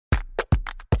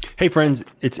Hey friends,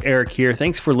 it's Eric here.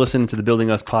 Thanks for listening to the Building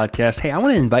Us podcast. Hey, I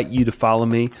want to invite you to follow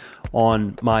me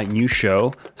on my new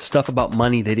show, Stuff About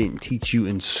Money They Didn't Teach You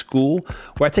in School,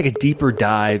 where I take a deeper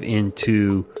dive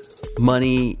into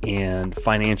money and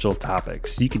financial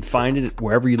topics. You can find it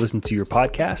wherever you listen to your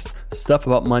podcast, Stuff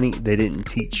About Money They Didn't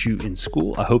Teach You in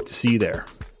School. I hope to see you there.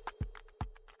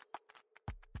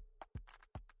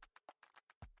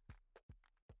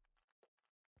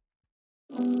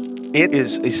 It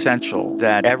is essential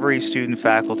that every student,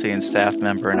 faculty, and staff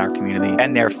member in our community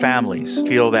and their families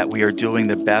feel that we are doing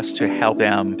the best to help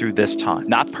them through this time.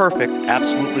 Not perfect,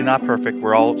 absolutely not perfect.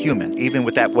 We're all human. Even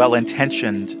with that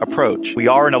well-intentioned approach, we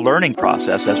are in a learning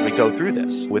process as we go through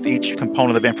this. With each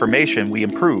component of information, we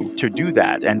improve to do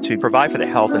that and to provide for the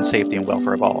health and safety and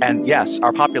welfare of all. And yes,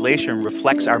 our population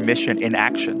reflects our mission in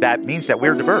action. That means that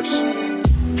we're diverse.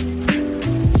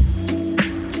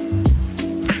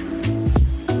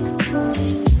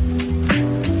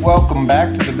 Welcome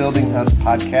back to the Building Us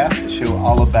podcast, a show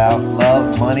all about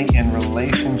love, money, and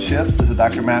relationships. This is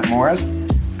Dr. Matt Morris,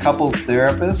 couples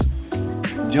therapist,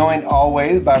 joined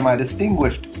always by my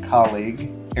distinguished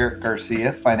colleague, Eric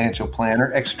Garcia, financial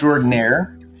planner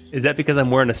extraordinaire. Is that because I'm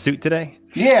wearing a suit today?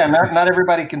 Yeah, not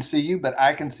everybody can see you, but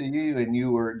I can see you, and you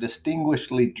were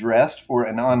distinguishedly dressed for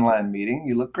an online meeting.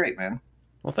 You look great, man.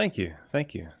 Well, thank you.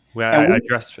 Thank you. Well,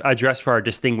 I dressed for our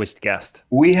distinguished guest.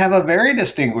 We have a very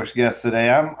distinguished guest today.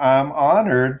 I'm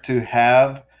honored to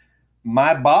have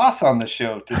my boss on the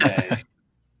show today,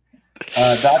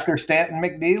 Dr. Stanton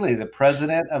McNeely, the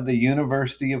president of the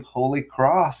University of Holy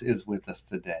Cross, is with us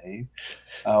today.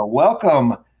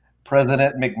 Welcome,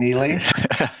 President McNeely.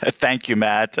 Thank you,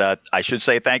 Matt. I should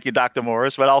say thank you, Dr.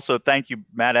 Morris, but also thank you,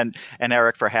 Matt and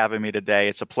Eric, for having me today.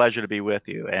 It's a pleasure to be with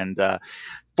you. And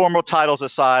formal titles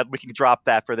aside, we can drop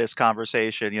that for this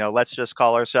conversation. Let's just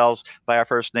call ourselves by our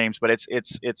first names. But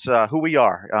it's who we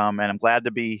are, and I'm glad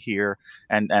to be here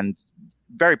and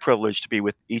very privileged to be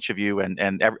with each of you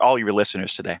and all your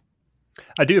listeners today.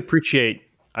 I do appreciate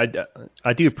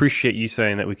you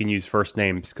saying that we can use first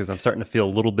names, because I'm starting to feel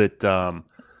a little bit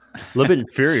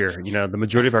inferior. The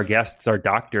majority of our guests are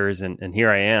doctors, and here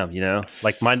I am,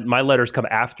 like my letters come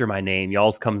after my name.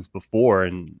 Y'all's comes before.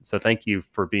 And so thank you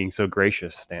for being so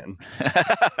gracious, Stanton.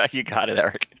 You got it,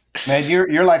 Eric. Man,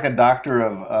 you're like a doctor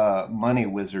of money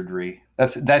wizardry.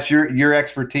 That's your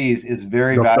expertise is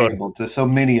very valuable to so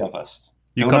many of us.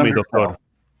 You call me doctor.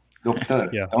 Doctor.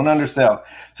 Yeah. Don't undersell.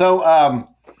 So,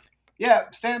 yeah,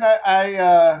 Stan,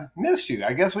 I miss you.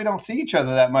 I guess we don't see each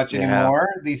other that much anymore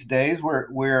these days.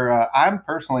 I'm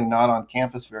personally not on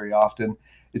campus very often.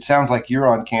 It sounds like you're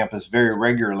on campus very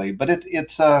regularly, but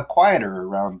it's quieter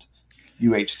around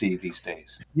UHC these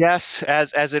days. Yes,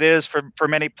 as it is for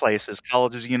many places,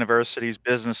 colleges, universities,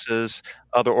 businesses,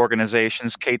 other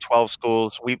organizations, K-12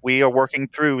 schools. We are working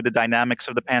through the dynamics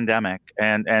of the pandemic,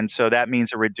 and so that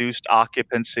means a reduced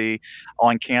occupancy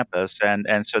on campus, and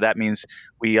so that means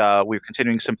we're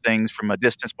continuing some things from a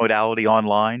distance modality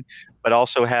online, but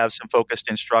also have some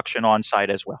focused instruction on site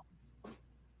as well.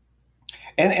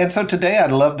 And so today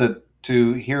I'd love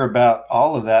to hear about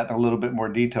all of that in a little bit more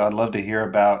detail. I'd love to hear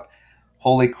about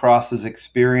Holy Cross's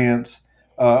experience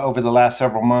over the last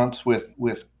several months with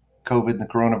COVID and the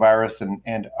coronavirus,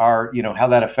 and our, how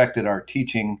that affected our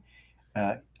teaching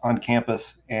on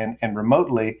campus and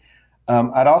remotely.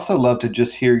 I'd also love to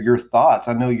just hear your thoughts.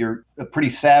 I know you're a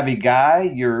pretty savvy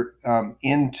guy. You're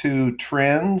into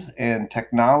trends and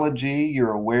technology.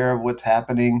 You're aware of what's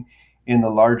happening in the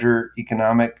larger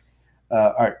economic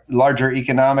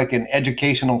and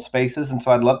educational spaces. And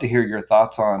so I'd love to hear your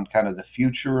thoughts on kind of the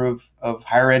future of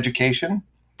higher education.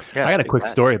 Yeah, I got a quick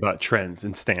story about trends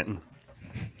in Stanton.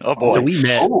 Oh boy. So we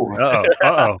met.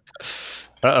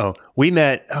 We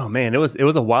met. Oh man, it was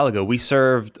a while ago. We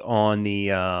served on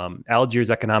the Algiers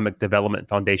Economic Development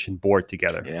Foundation board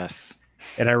together. Yes.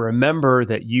 And I remember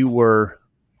that you were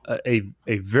a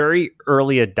very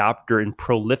early adopter and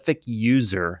prolific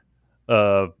user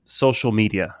of social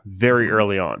media very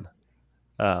early on.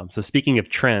 So speaking of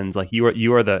trends, like you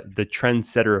are the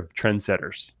trendsetter of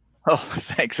trendsetters. Oh,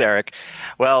 thanks, Eric.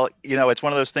 Well, it's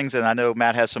one of those things, and I know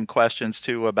Matt has some questions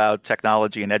too about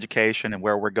technology and education and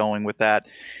where we're going with that.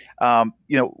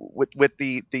 With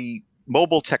the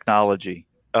mobile technology,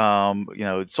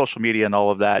 social media and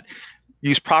all of that,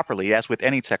 used properly, as with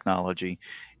any technology,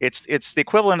 it's the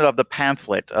equivalent of the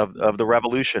pamphlet of the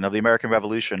revolution, of the American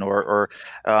Revolution, or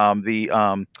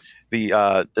the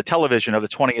television of the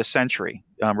 20th century,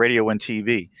 radio and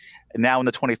TV. And now in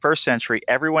the 21st century,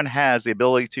 everyone has the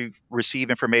ability to receive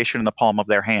information in the palm of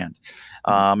their hand,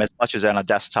 as much as on a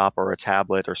desktop or a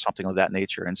tablet or something of that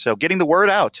nature. And so getting the word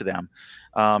out to them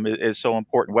is so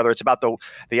important, whether it's about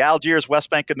the Algiers, West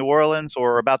Bank, and New Orleans,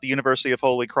 or about the University of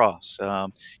Holy Cross.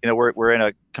 We're in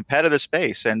a competitive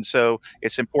space, and so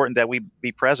it's important that we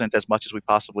be present as much as we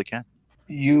possibly can.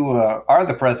 You are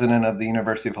the president of the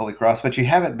University of Holy Cross, but you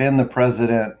haven't been the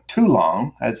president too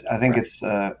long. I think It's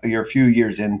you're a few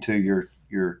years into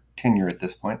your tenure at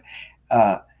this point.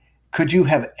 Could you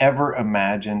have ever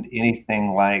imagined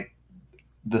anything like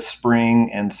the spring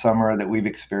and summer that we've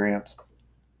experienced?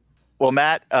 Well,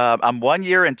 Matt, I'm 1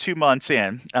 year and 2 months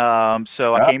in.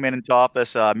 So I came into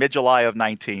office mid-July of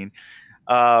 19.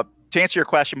 To answer your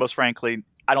question, most frankly,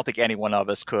 I don't think any one of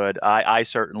us could. I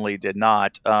certainly did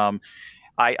not.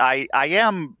 I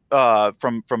am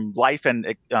from life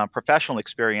and professional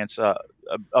experience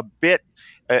a bit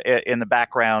in the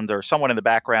background, or somewhat in the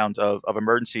background of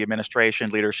emergency administration,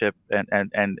 leadership,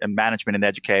 and management and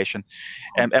education.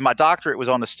 And my doctorate was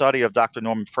on the study of Dr.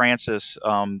 Norman Francis,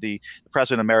 the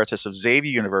president emeritus of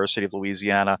Xavier University of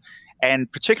Louisiana, and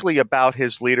particularly about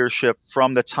his leadership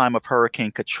from the time of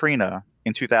Hurricane Katrina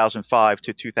in 2005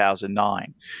 to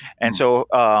 2009. And so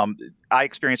I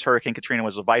experienced Hurricane Katrina,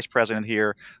 was a vice president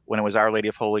here when it was Our Lady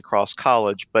of Holy Cross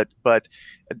College. But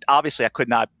obviously I could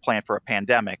not plan for a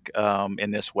pandemic in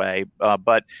this way.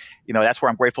 But that's where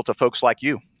I'm grateful to folks like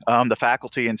you, the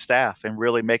faculty and staff, and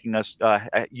really making us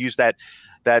use that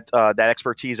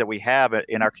expertise that we have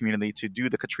in our community to do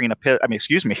the Katrina pivot.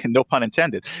 No pun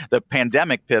intended, the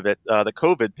pandemic pivot, the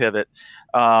COVID pivot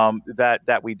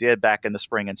that we did back in the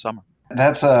spring and summer.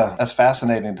 That's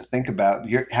fascinating to think about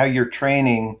how your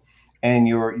training and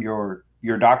your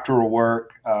doctoral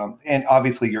work and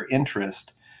obviously your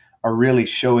interest are really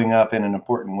showing up in an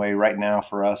important way right now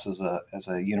for us as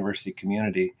a university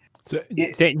community. So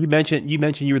you mentioned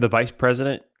you were the vice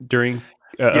president during.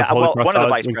 One of the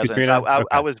vice presidents.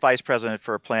 I was vice president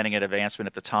for planning and advancement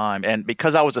at the time, and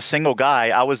because I was a single guy,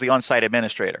 I was the on-site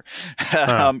administrator.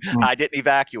 I didn't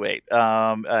evacuate. You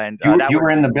were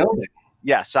in the building.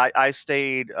 Yes, I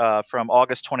stayed from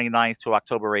August 29th to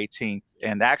October 18th,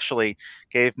 and actually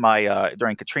gave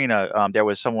during Katrina, there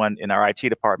was someone in our IT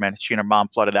department. She and her mom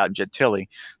flooded out in Gentilly,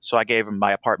 so I gave them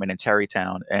my apartment in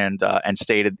Terrytown and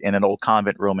stayed in an old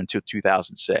convent room until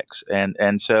 2006.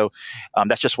 And so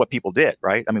that's just what people did,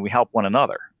 right? I mean, we help one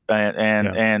another.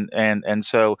 And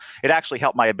so it actually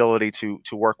helped my ability to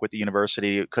work with the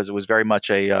university, because it was very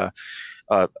much a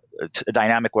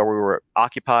dynamic where we were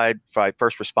occupied by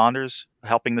first responders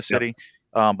helping the city.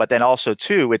 But then also,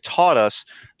 too, it taught us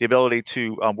the ability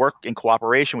to work in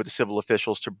cooperation with the civil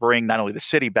officials to bring not only the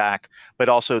city back, but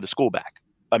also the school back.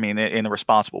 I mean, in a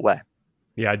responsible way.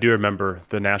 Yeah, I do remember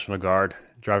the National Guard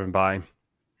driving by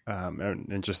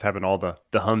and just having all the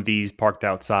Humvees parked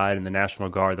outside, and the National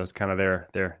Guard, that's kind of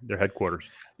their headquarters.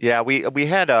 Yeah, we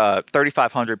had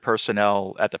 3,500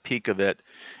 personnel at the peak of it.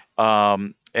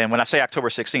 And when I say October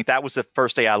 16th, that was the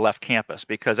first day I left campus,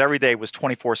 because every day was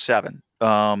 24/7.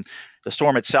 The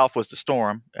storm itself was the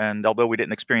storm. And although we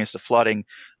didn't experience the flooding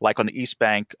like on the East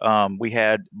Bank, we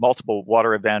had multiple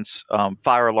water events,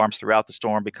 fire alarms throughout the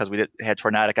storm because we had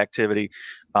tornadic activity.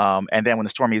 And then when the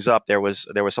storm eased up, there was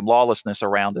some lawlessness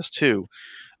around us too.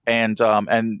 And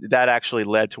that actually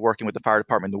led to working with the fire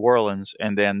department in New Orleans,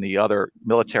 and then the other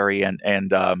military and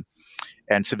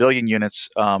civilian units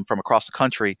from across the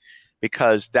country,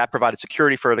 because that provided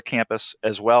security for the campus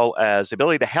as well as the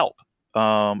ability to help.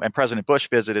 And President Bush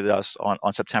visited us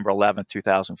on September 11th,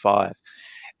 2005.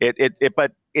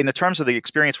 But in the terms of the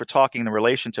experience we're talking in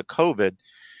relation to COVID,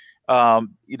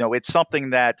 it's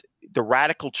something that the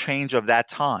radical change of that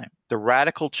time, the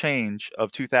radical change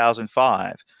of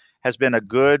 2005 has been a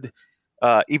good,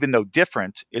 even though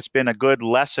different, it's been a good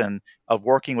lesson of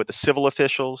working with the civil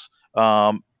officials,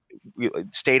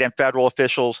 state and federal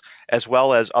officials, as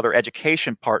well as other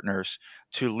education partners,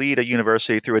 to lead a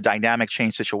university through a dynamic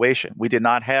change situation. We did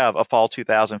not have a fall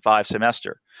 2005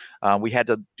 semester. We had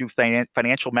to do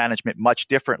financial management much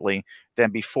differently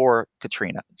than before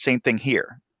Katrina. Same thing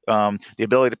here. The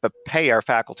ability to pay our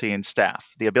faculty and staff,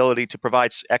 the ability to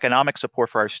provide economic support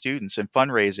for our students and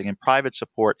fundraising and private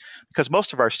support, because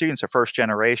most of our students are first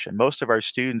generation. Most of our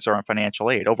students are on financial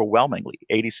aid, overwhelmingly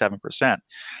 87%.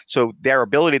 So their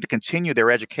ability to continue their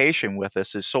education with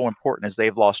us is so important, as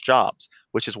they've lost jobs,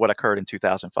 which is what occurred in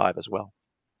 2005 as well.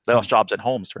 They lost jobs and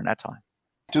homes during that time.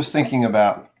 Just thinking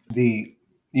about the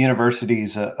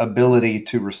university's ability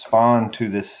to respond to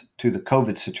the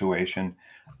COVID situation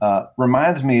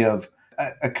reminds me of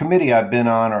a committee I've been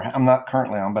on, or I'm not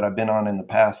currently on, but I've been on in the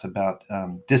past, about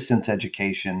distance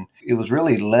education. It was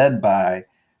really led by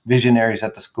visionaries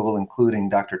at the school, including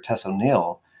Dr. Tess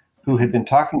O'Neill, who had been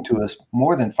talking to us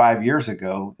more than 5 years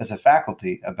ago as a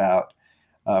faculty about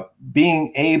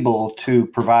being able to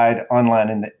provide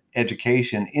online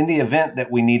education in the event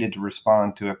that we needed to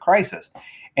respond to a crisis.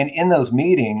 And in those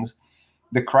meetings,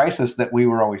 the crisis that we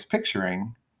were always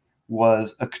picturing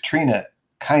was a Katrina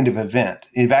kind of event,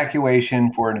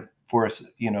 evacuation for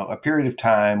a period of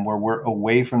time where we're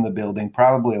away from the building,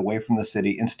 probably away from the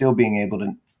city, and still being able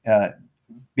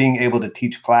to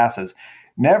teach classes.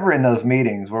 Never in those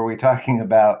meetings were we talking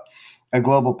about a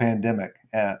global pandemic,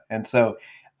 and so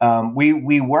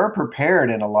we were prepared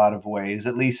in a lot of ways,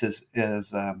 at least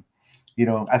as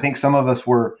I think some of us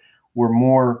were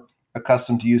more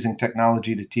accustomed to using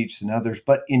technology to teach than others.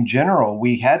 But in general,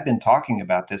 we had been talking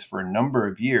about this for a number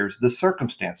of years. The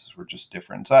circumstances were just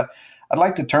different. So I'd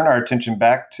like to turn our attention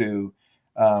back to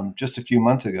just a few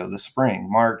months ago, the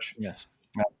spring, March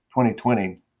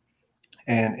 2020.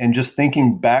 And just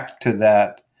thinking back to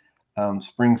that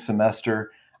spring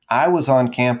semester, I was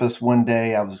on campus one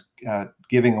day. I was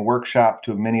giving a workshop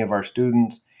to many of our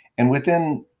students. And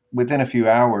within a few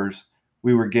hours,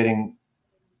 we were getting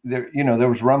there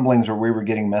was rumblings, or we were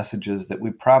getting messages that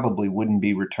we probably wouldn't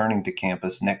be returning to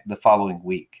campus the following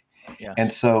week. Yes.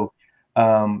 And so,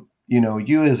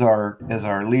 you as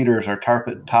our leaders, our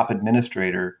top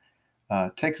administrator,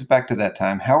 take us back to that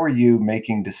time. How are you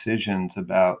making decisions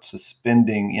about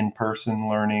suspending in-person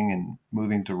learning and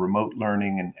moving to remote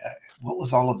learning? And what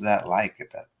was all of that like at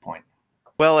that point?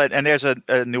 Well, and there's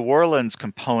a New Orleans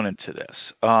component to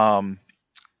this.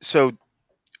 So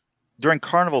during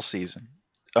Carnival season,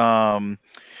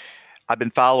 I've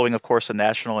been following, of course, the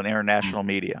national and international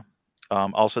media,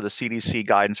 also the CDC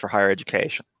guidance for higher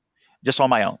education, just on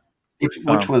my own.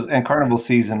 Which was, and Carnival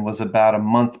season was about a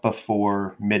month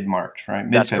before mid-March, right?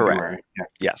 Mid-February. That's correct.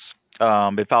 Yeah. Yes.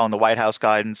 Been following the White House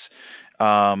guidance,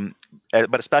 but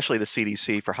especially the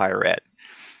CDC for higher ed.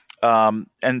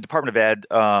 And Department of Ed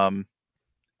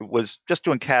was just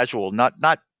doing casual, not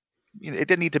it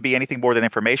didn't need to be anything more than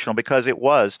informational, because it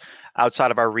was outside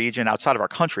of our region, outside of our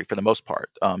country for the most part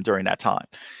during that time.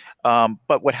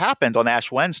 But what happened on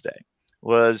Ash Wednesday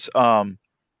was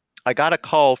I got a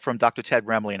call from Dr. Ted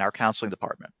Remley in our counseling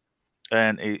department.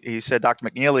 And he said, Dr.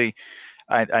 McNeely,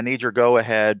 I need your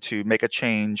go-ahead to make a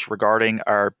change regarding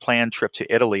our planned trip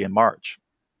to Italy in March.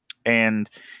 And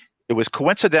it was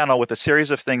coincidental with a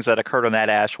series of things that occurred on that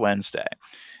Ash Wednesday.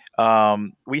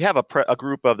 We have a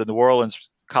group of the New Orleans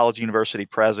College University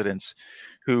presidents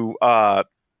who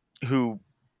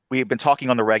we have been talking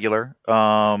on the regular.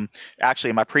 Actually,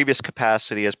 in my previous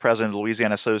capacity as president of the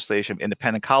Louisiana Association of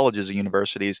Independent Colleges and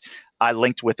Universities, I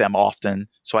linked with them often,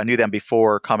 so I knew them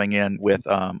before coming in with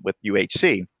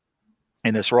UHC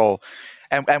in this role,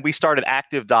 and we started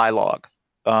active dialogue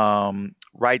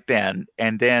right then.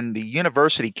 And then the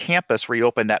university campus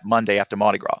reopened that Monday after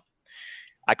Mardi Gras.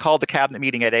 I called the cabinet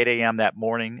meeting at 8 a.m. that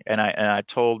morning, and I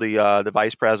told the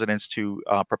vice presidents to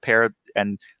prepare,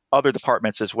 and other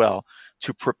departments as well,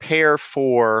 to prepare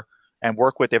for and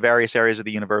work with the various areas of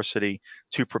the university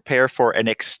to prepare for an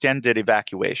extended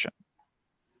evacuation.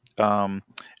 And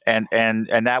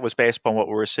that was based upon what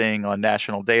we were seeing on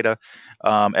national data,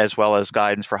 as well as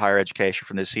guidance for higher education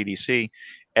from the CDC,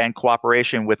 and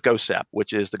cooperation with GOHSEP,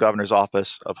 which is the Governor's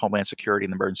Office of Homeland Security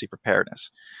and Emergency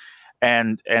Preparedness.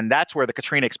 And that's where the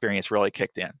Katrina experience really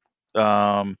kicked in,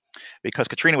 because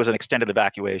Katrina was an extended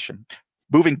evacuation.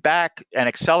 Moving back and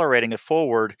accelerating it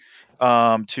forward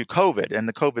to COVID and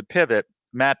the COVID pivot,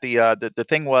 Matt, the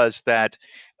thing was that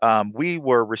we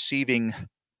were receiving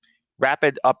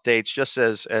rapid updates, just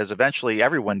as eventually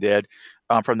everyone did,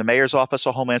 from the Mayor's Office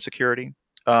of Homeland Security,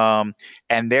 and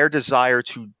their desire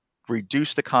to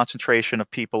reduce the concentration of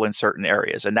people in certain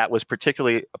areas. And that was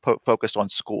particularly focused on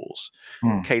schools,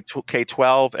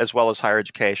 K-12, as well as higher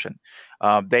education.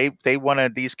 They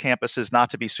wanted these campuses not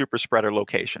to be super spreader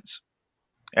locations.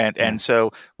 And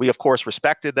so we, of course,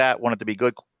 respected that, wanted to be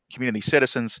good community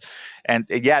citizens, and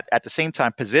yet at the same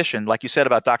time positioned, like you said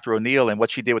about Dr. O'Neill and what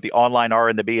she did with the online R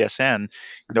and the BSN,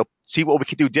 see what we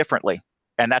could do differently.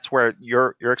 And that's where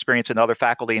your experience and other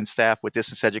faculty and staff with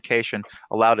distance education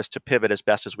allowed us to pivot as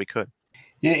best as we could.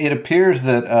 Yeah, it appears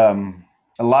that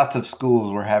lots of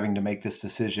schools were having to make this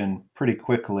decision pretty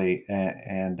quickly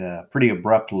and pretty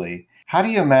abruptly. How do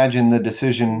you imagine the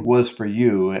decision was for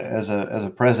you as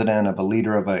a president of a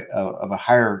leader of a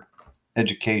higher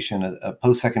education, a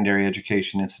post-secondary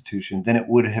education institution, than it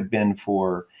would have been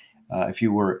for if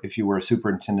you were a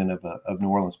superintendent of New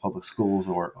Orleans public schools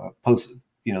or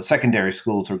secondary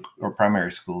schools or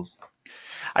primary schools?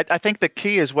 I think the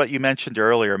key is what you mentioned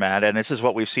earlier, Matt, and this is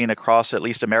what we've seen across at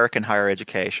least American higher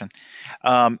education,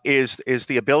 is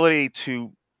the ability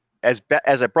to, as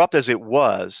abrupt as it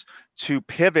was, to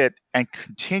pivot and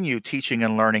continue teaching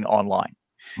and learning online.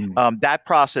 That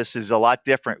process is a lot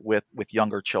different with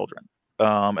younger children.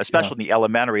 Especially in the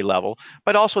elementary level,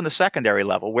 but also in the secondary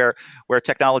level, where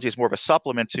technology is more of a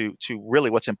supplement to really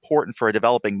what's important for a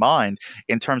developing mind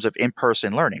in terms of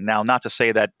in-person learning. Now, not to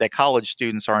say that college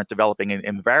students aren't developing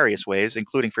in various ways,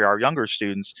 including for our younger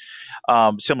students,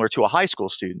 similar to a high school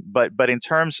student. But in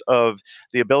terms of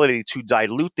the ability to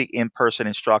dilute the in-person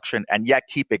instruction and yet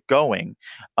keep it going,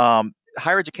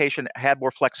 higher education had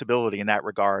more flexibility in that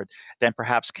regard than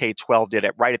perhaps K-12 did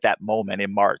right at that moment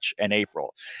in March and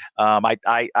April.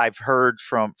 I've heard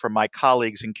from my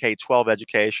colleagues in K-12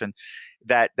 education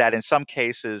that in some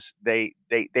cases they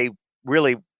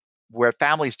really, where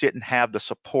families didn't have the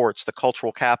supports, the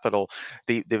cultural capital,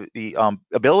 the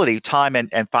ability, time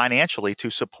and financially to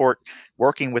support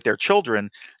working with their children,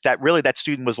 that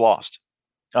student was lost.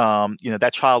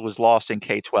 That child was lost in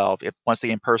K-12 once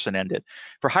the in-person ended.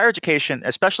 For higher education,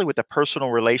 especially with the personal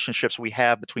relationships we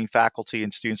have between faculty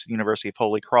and students at the University of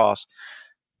Holy Cross,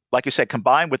 like you said,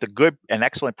 combined with a good and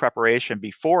excellent preparation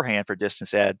beforehand for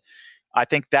distance ed, I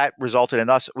think that resulted in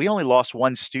us. We only lost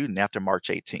one student after March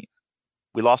 18th.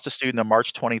 We lost a student on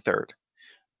March 23rd.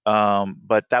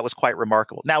 But that was quite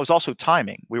remarkable. Now, it was also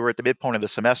timing. We were at the midpoint of the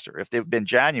semester. If it had been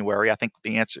January, I think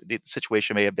the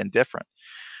situation may have been different.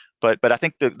 But I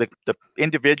think the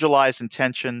individualized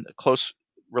intention, close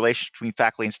relationship between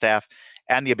faculty and staff,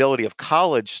 and the ability of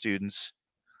college students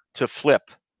to flip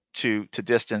to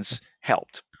distance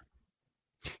helped.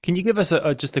 Can you give us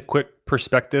just a quick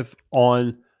perspective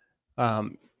on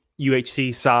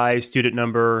UHC size, student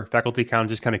number, faculty count?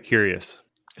 Just kind of curious.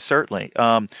 Certainly.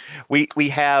 We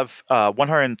have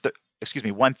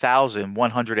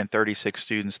 1,136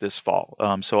 students this fall.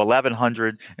 So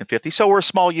 1,150. So we're a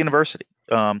small university.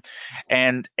 And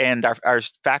our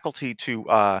faculty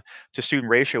to student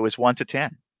ratio is 1 to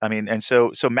 10. I mean, and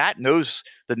so Matt knows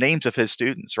the names of his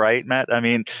students, right, Matt? I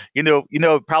mean, you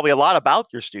know probably a lot about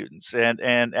your students, and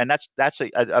that's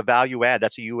a value add.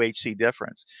 That's a UHC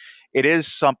difference. It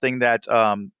is something that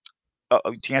to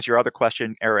answer your other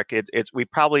question, Eric, we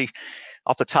probably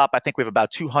off the top, I think we have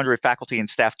about 200 faculty and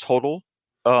staff total.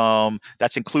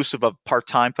 That's inclusive of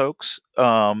part-time folks.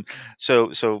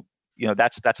 So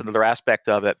that's another aspect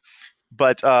of it.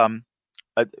 But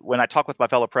when I talk with my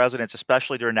fellow presidents,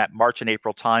 especially during that March and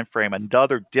April timeframe,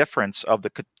 another difference of the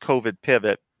COVID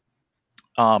pivot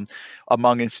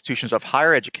among institutions of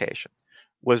higher education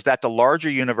was that the larger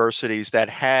universities that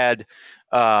had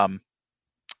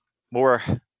more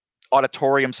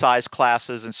auditorium-sized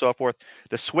classes and so forth,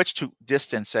 the switch to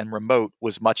distance and remote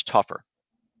was much tougher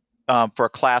for a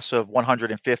class of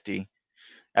 150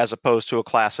 as opposed to a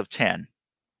class of 10.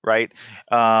 Right.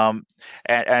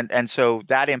 And so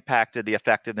that impacted the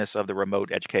effectiveness of the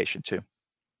remote education too.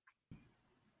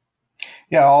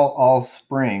 Yeah, all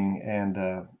spring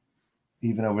and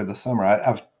even over the summer,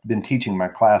 I've been teaching my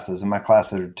classes, and my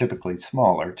classes are typically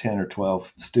smaller, 10 or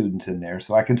 12 students in there.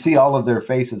 So I can see all of their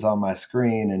faces on my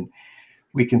screen, and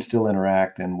we can still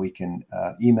interact, and we can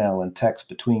email and text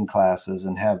between classes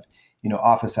and have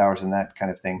office hours and that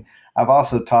kind of thing. I've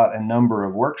also taught a number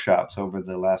of workshops over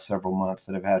the last several months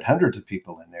that have had hundreds of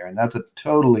people in there, and that's a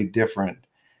totally different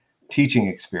teaching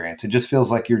experience. It just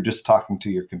feels like you're just talking to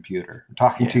your computer,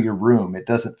 talking to your room. It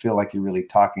doesn't feel like you're really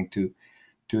talking to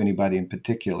anybody in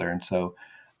particular. And so,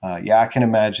 I can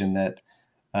imagine that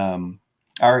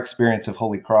our experience of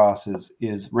Holy Cross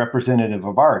is representative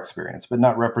of our experience, but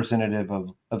not representative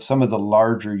of some of the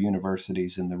larger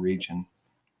universities in the region.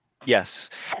 Yes.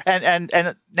 And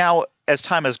now, as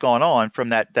time has gone on from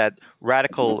that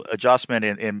radical adjustment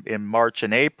in March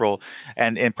and April,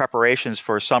 and in preparations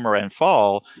for summer and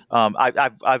fall,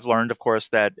 I've learned, of course,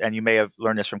 that, and you may have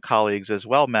learned this from colleagues as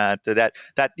well, Matt, that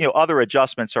other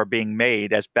adjustments are being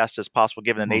made as best as possible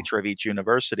given the nature of each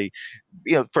university,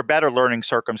 for better learning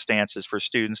circumstances for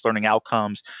students, learning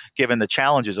outcomes, given the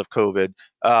challenges of COVID.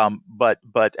 But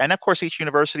of course, each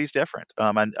university is different.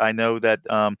 And I know that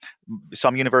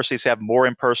some universities have more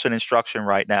in-person instruction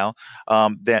right now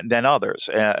than others,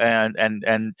 but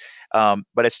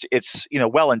it's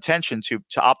well intentioned to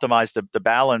optimize the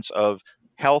balance of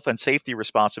health and safety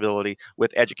responsibility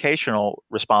with educational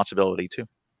responsibility too.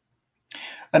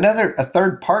 A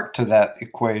third part to that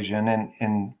equation,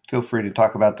 and feel free to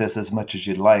talk about this as much as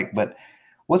you'd like, but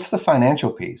what's the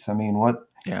financial piece? I mean,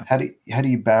 how do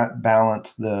you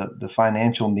balance the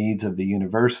financial needs of the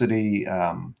university,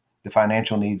 the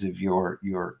financial needs of your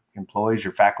employees,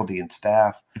 your faculty and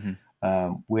staff,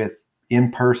 with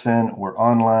in-person or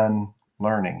online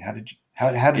learning?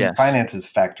 How did finances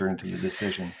factor into the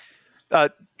decision?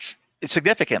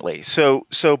 Significantly. So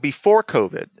before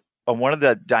COVID, one of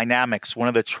the dynamics, one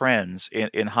of the trends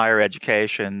in higher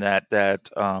education that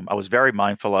I was very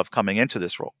mindful of coming into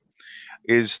this role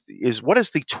is what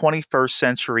is the 21st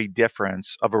century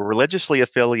difference of a religiously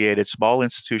affiliated small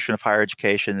institution of higher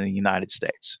education in the United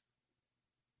States?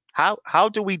 How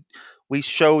do we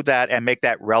show that and make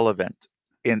that relevant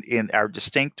in our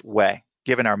distinct way,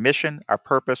 given our mission, our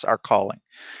purpose, our calling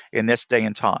in this day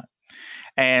and time?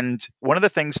 And one of the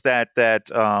things that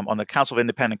on the Council of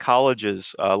Independent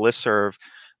Colleges listserv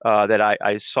that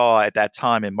I saw at that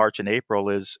time in March and April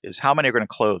is how many are going to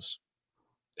close?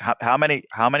 How many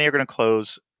are going to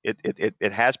close?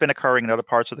 It has been occurring in other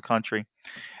parts of the country.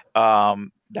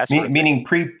 Meaning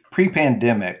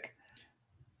pre-pandemic,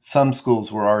 some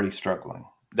schools were already struggling.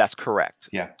 That's correct.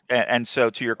 Yeah. And so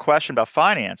to your question about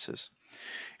finances,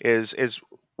 is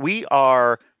we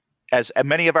are, as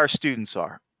many of our students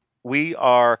are, we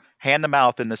are hand to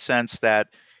mouth in the sense that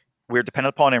we're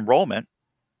dependent upon enrollment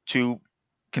to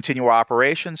continue our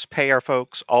operations, pay our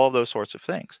folks, all of those sorts of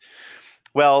things.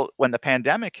 Well, when the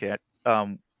pandemic hit,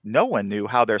 no one knew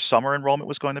how their summer enrollment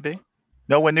was going to be.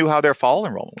 No one knew how their fall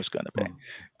enrollment was going to be.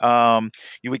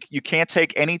 You can't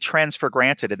take any trends for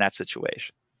granted in that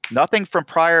situation. Nothing from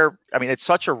prior. I mean, it's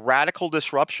such a radical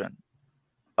disruption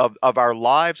of our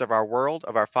lives, of our world,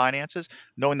 of our finances,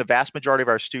 knowing the vast majority of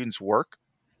our students work,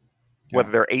 whether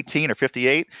they're 18 or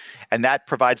 58, and that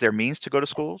provides their means to go to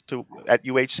school at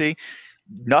UHC.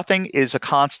 Nothing is a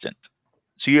constant.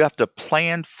 So you have to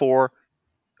plan for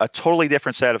a totally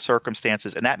different set of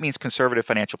circumstances, and that means conservative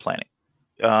financial planning.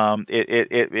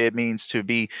 It means to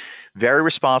be very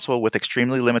responsible with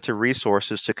extremely limited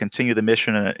resources to continue the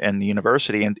mission and the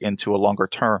university into a longer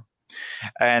term.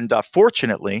 And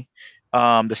fortunately,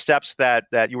 the steps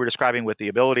that you were describing with the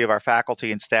ability of our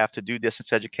faculty and staff to do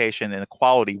distance education in a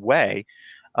quality way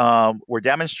were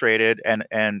demonstrated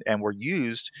and were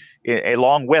used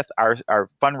along with our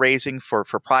fundraising for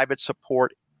private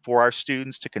support for our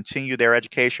students to continue their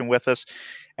education with us.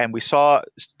 And we saw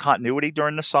continuity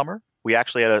during the summer. We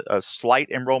actually had a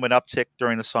slight enrollment uptick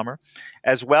during the summer,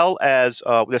 as well as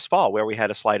this fall, where we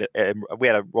had a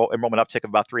enrollment uptick of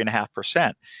about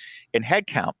 3.5% in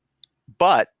headcount.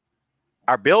 But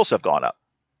our bills have gone up.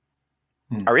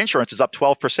 Our insurance is up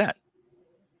 12%.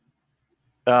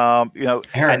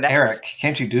 Eric,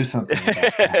 can't you do something about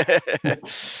that?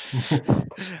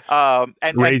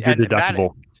 Raise the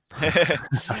deductible.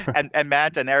 and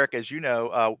Matt and Eric, as you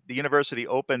know, the university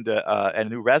opened a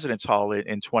new residence hall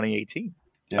in 2018.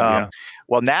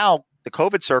 Well, now the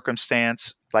COVID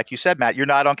circumstance, like you said, Matt, you're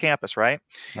not on campus, right?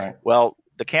 Right. Well,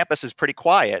 the campus is pretty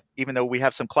quiet, even though we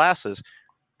have some classes.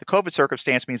 The COVID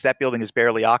circumstance means that building is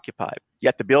barely occupied,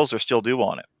 yet the bills are still due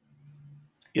on it.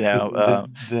 You know,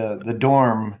 the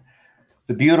dorm,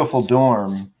 the beautiful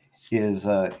dorm, is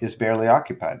barely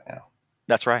occupied now.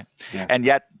 That's right, and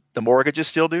yet the mortgage is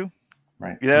still due.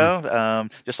 Right. You know,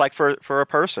 just like for a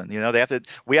person, you know,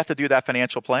 we have to do that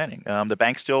financial planning. The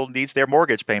bank still needs their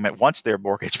mortgage payment, wants their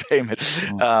mortgage payment,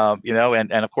 you know,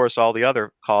 and of course all the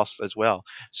other costs as well.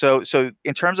 So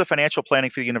in terms of financial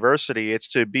planning for the university, it's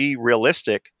to be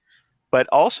realistic, but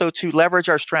also to leverage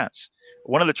our strengths.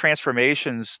 One of the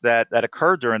transformations that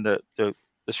occurred during the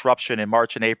disruption in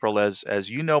March and April, as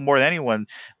you know more than anyone,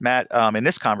 Matt, in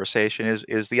this conversation,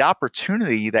 is the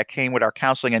opportunity that came with our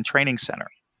counseling and training center.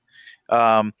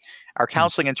 Our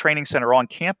counseling and training center on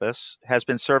campus has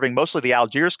been serving mostly the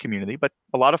Algiers community, but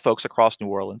a lot of folks across New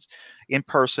Orleans in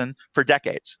person for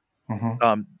decades.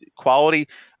 Quality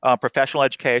professional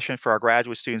education for our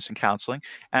graduate students in counseling,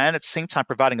 and at the same time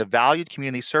providing a valued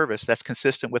community service that's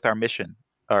consistent with our mission,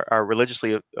 our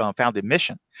religiously founded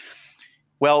mission.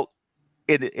 Well,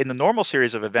 in the normal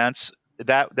series of events,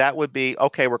 that would be,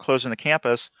 okay, we're closing the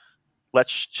campus,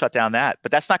 let's shut down that.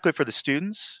 But that's not good for the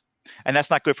students, and that's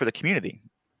not good for the community.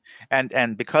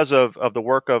 And because of the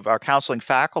work of our counseling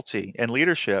faculty and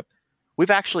leadership, we've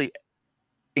actually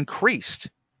increased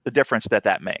the difference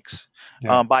that makes.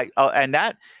 And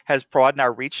that has broadened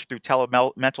our reach through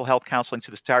mental health counseling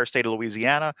to the entire state of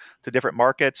Louisiana, to different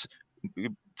markets,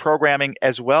 programming,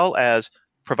 as well as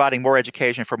providing more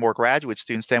education for more graduate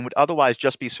students than would otherwise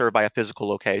just be served by a physical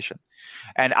location.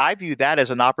 And I view that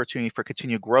as an opportunity for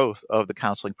continued growth of the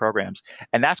counseling programs.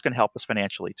 And that's going to help us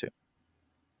financially too.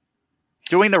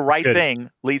 Doing the right thing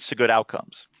leads to good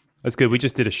outcomes. That's good. We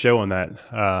just did a show on that,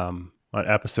 an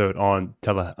episode on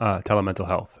telemental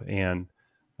health. And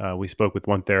we spoke with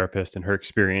one therapist and her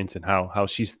experience and how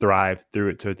she's thrived through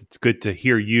it. So it's good to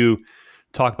hear you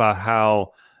talk about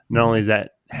how not only does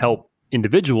that help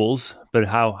individuals, but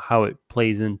how it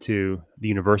plays into the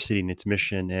university and its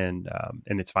mission and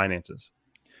its finances.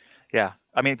 Yeah.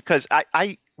 I mean, because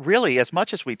really, as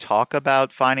much as we talk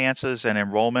about finances and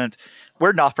enrollment,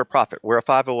 we're not for profit. We're a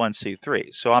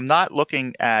 501c3. So I'm not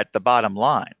looking at the bottom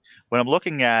line. What I'm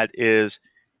looking at is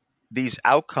these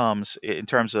outcomes in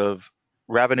terms of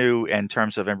revenue and in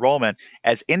terms of enrollment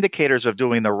as indicators of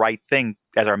doing the right thing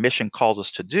as our mission calls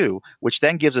us to do, which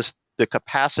then gives us the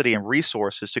capacity and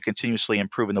resources to continuously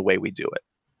improve in the way we do it.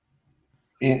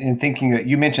 In thinking that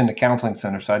you mentioned the counseling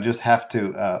center, so I just have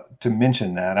to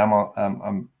mention that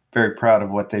I'm very proud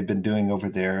of what they've been doing over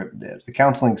there. The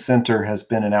counseling center has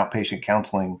been an outpatient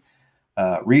counseling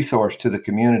resource to the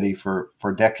community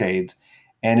for decades,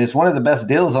 and is one of the best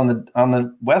deals on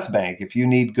the West Bank. If you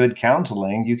need good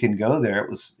counseling, you can go there.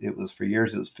 It was for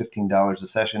years. It was $15 a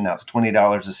session. Now it's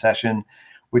 $20 a session,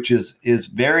 which is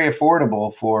very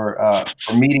affordable for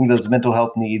meeting those mental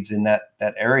health needs in that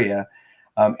area.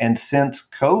 And since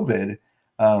COVID,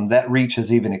 that reach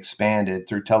has even expanded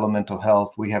through telemental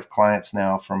health. We have clients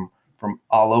now from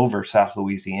all over South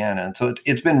Louisiana. And so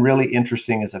it's been really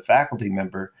interesting as a faculty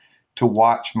member to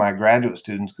watch my graduate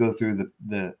students go through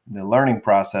the learning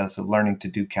process of learning to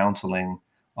do counseling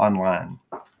online.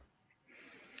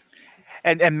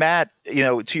 And Matt,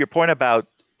 to your point about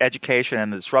education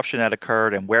and the disruption that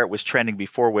occurred and where it was trending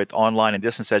before with online and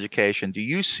distance education, do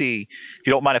you see, if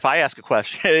you don't mind if I ask a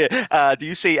question, do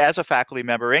you see as a faculty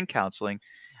member in counseling,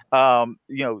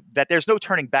 that there's no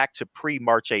turning back to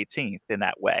pre-March 18th in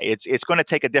that way? It's going to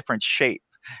take a different shape.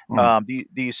 Do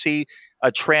you see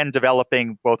a trend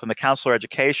developing both on the counselor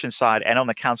education side and on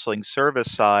the counseling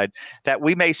service side that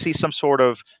we may see some sort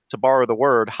of, to borrow the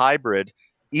word, hybrid,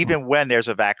 even when there's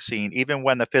a vaccine, even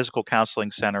when the physical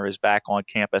counseling center is back on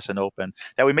campus and open,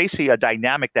 that we may see a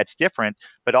dynamic that's different,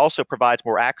 but also provides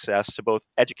more access to both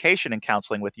education and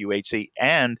counseling with UHC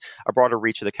and a broader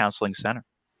reach of the counseling center?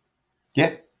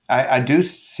 Yeah, I do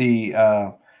see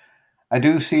us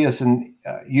in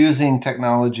using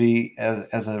technology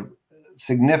as a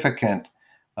significant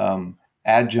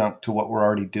adjunct to what we're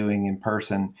already doing in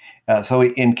person. So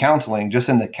in counseling, just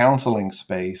in the counseling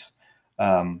space,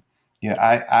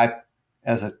 I,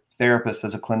 as a therapist,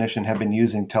 as a clinician, have been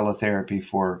using teletherapy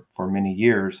for many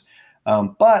years.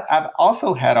 But I've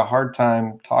also had a hard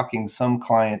time talking some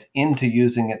clients into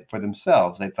using it for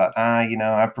themselves. They thought,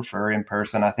 I prefer in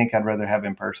person. I think I'd rather have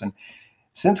in person.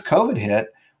 Since COVID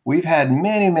hit, we've had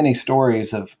many, many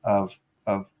stories of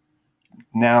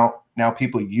now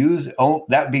people use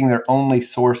that being their only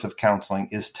source of counseling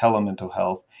is telemental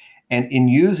health. And in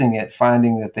using it,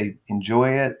 finding that they enjoy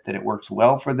it, that it works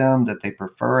well for them, that they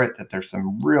prefer it, that there's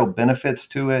some real benefits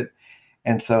to it.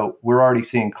 And so we're already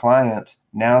seeing clients,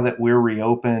 now that we're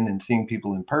reopened and seeing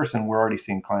people in person, we're already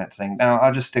seeing clients saying, no,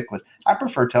 I'll just stick with, I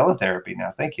prefer teletherapy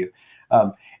now. Thank you.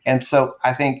 And so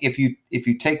I think if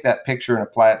you take that picture and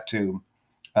apply it to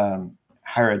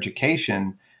higher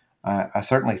education, I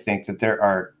certainly think that there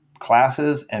are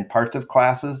classes and parts of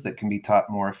classes that can be taught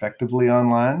more effectively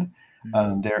online.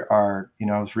 There are,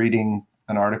 I was reading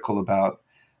an article about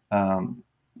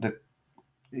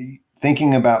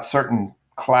thinking about certain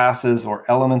classes or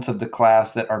elements of the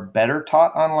class that are better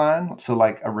taught online. So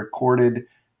like a recorded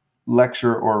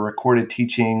lecture or a recorded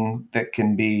teaching that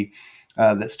can be,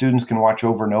 that students can watch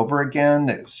over and over again,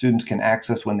 that students can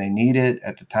access when they need it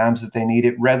at the times that they need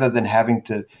it, rather than having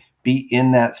to be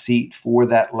in that seat for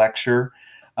that lecture.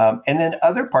 And then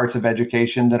other parts of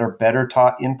education that are better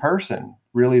taught in person.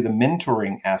 Really, the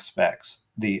mentoring aspects,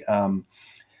 the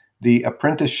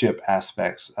apprenticeship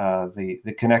aspects,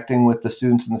 the connecting with the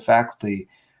students and the faculty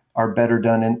are better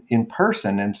done in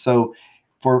person. And so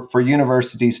for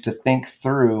universities to think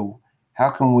through how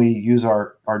can we use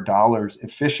our dollars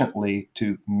efficiently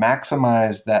to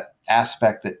maximize that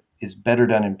aspect that is better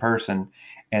done in person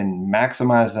and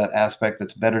maximize that aspect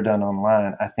that's better done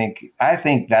online. I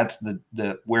think that's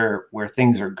the where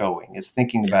things are going. It's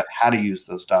thinking about how to use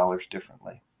those dollars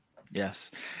differently. Yes,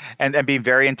 and being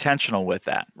very intentional with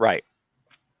that, right?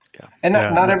 Yeah. And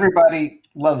not everybody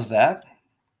loves that,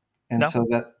 and so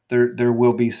that there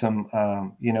will be some,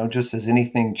 just as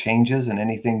anything changes and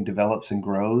anything develops and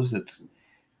grows,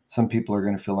 some people are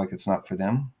going to feel like it's not for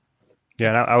them. Yeah,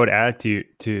 and I would add to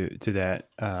that.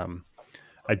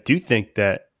 I do think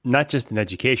that not just in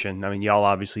education, I mean, y'all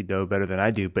obviously know better than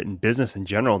I do, but in business in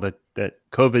general, that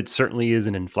COVID certainly is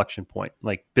an inflection point.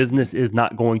 Like business is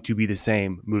not going to be the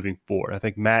same moving forward. I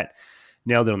think Matt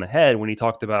nailed it on the head when he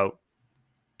talked about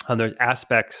how there's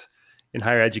aspects in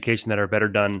higher education that are better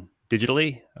done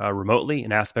digitally, remotely,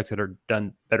 and aspects that are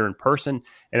done better in person.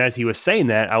 And as he was saying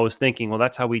that, I was thinking, well,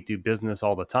 that's how we do business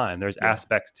all the time. There's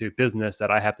aspects to business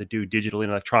that I have to do digitally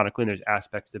and electronically, and there's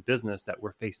aspects to business that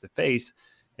we're face-to-face.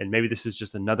 And maybe this is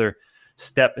just another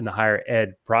step in the higher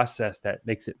ed process that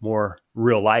makes it more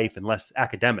real life and less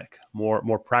academic,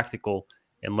 more practical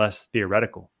and less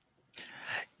theoretical.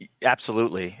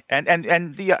 Absolutely.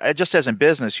 And the just as in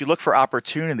business, you look for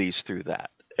opportunities through that.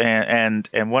 And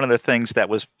one of the things that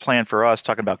was planned for us,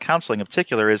 talking about counseling in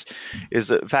particular, is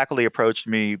the faculty approached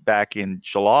me back in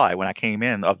July when I came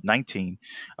in of 19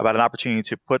 about an opportunity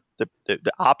to put the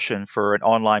option for an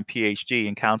online PhD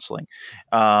in counseling,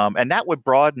 and that would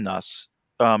broaden us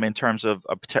in terms of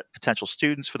potential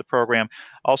students for the program,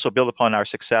 also build upon our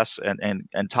success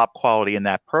and top quality in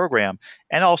that program,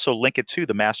 and also link it to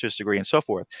the master's degree and so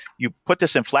forth. You put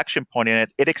this inflection point in it,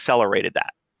 it accelerated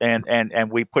that.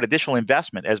 And we put additional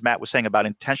investment, as Matt was saying about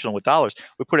intentional with dollars,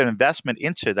 we put an investment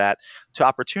into that to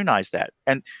opportunize that.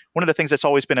 And one of the things that's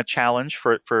always been a challenge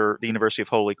for the University of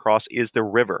Holy Cross is the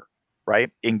river, right?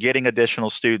 In getting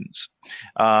additional students.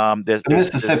 The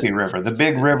Mississippi River, the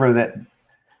big river that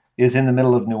is in the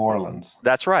middle of New Orleans.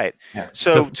 That's right. Yeah.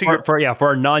 So for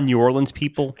our non-New Orleans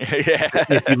people,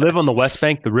 if you live on the West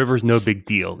Bank, the river's no big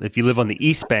deal. If you live on the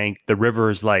East Bank, the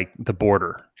river is like the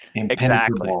border.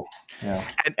 Exactly. Yeah.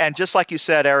 And just like you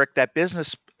said, Eric, that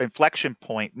business inflection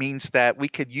point means that we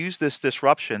could use this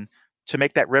disruption to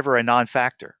make that river a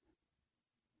non-factor,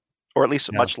 or at least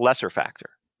a much lesser factor.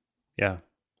 Yeah,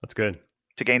 that's good.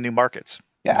 To gain new markets.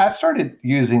 Yeah, I started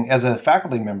using, as a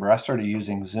faculty member, I started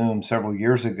using Zoom several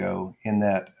years ago in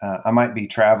that I might be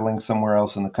traveling somewhere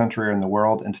else in the country or in the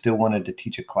world and still wanted to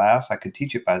teach a class. I could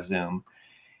teach it by Zoom.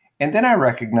 And then I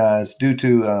recognized, due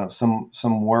to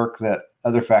some work that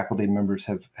other faculty members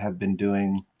have been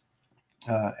doing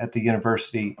at the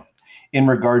university in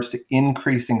regards to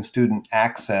increasing student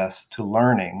access to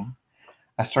learning,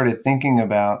 I started thinking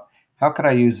about how could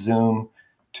I use Zoom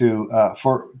to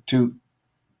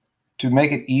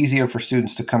make it easier for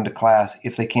students to come to class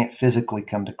if they can't physically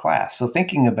come to class. So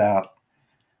thinking about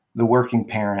the working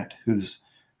parent who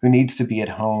needs to be at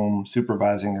home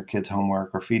supervising their kids'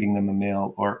 homework or feeding them a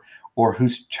meal, or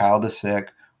whose child is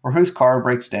sick, or whose car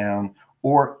breaks down,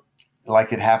 or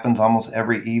like it happens almost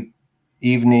every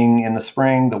evening in the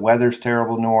spring, the weather's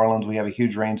terrible in New Orleans, we have a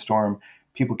huge rainstorm,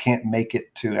 people can't make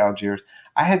it to Algiers.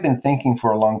 I had been thinking for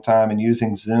a long time and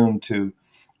using Zoom to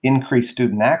increase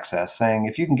student access, saying,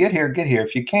 if you can get here, get here.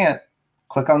 If you can't,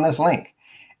 click on this link.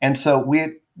 And so we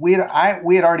had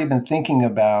already been thinking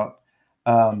about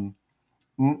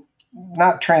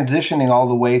not transitioning all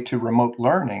the way to remote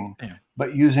learning,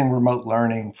 but using remote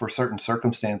learning for certain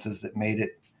circumstances that made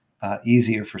it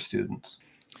easier for students.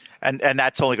 And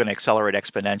that's only going to accelerate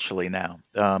exponentially now.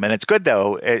 And it's good,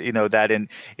 though, that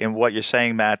in what you're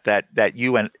saying, Matt, that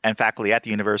you and faculty at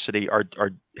the university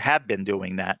have been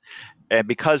doing that. And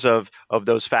because of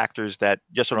those factors that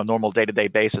just on a normal day-to-day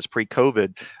basis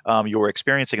pre-COVID you were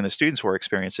experiencing and the students were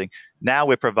experiencing,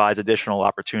 now it provides additional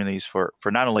opportunities for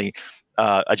not only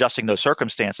adjusting those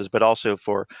circumstances, but also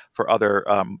for other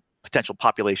potential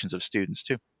populations of students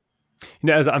too.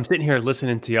 As I'm sitting here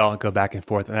listening to y'all go back and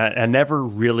forth, and I never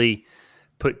really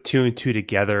put two and two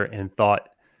together and thought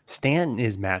Stanton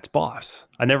is Matt's boss.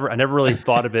 I never really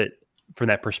thought of it from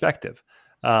that perspective.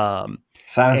 Signs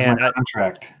my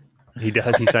contract. He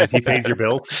does. He pays your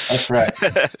bills. That's right.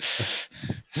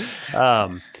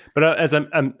 But as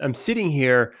I'm sitting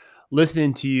here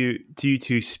listening to you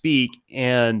two speak,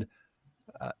 and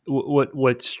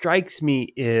what strikes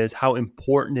me is how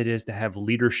important it is to have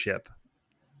leadership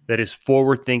that is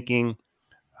forward thinking,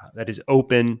 that is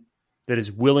open, that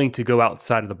is willing to go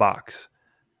outside of the box.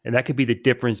 And that could be the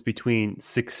difference between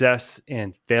success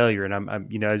and failure. And I'm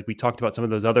as we talked about some of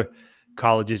those other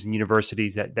colleges and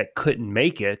universities that couldn't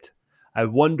make it, I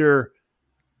wonder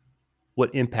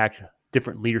what impact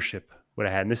different leadership would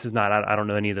have had. And this is not, I don't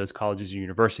know any of those colleges or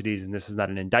universities, and this is not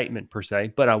an indictment per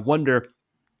se, but I wonder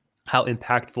how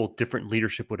impactful different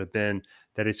leadership would have been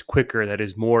that is quicker, that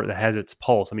is more, that has its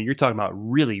pulse. I mean, you're talking about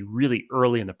really, really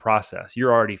early in the process.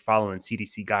 You're already following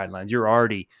CDC guidelines. You're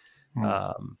already,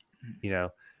 you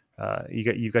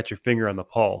got your finger on the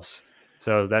pulse.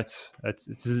 So that's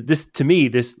this to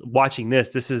me, watching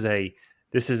this is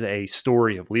a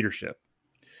story of leadership.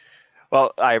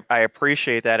 Well, I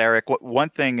appreciate that, Eric. One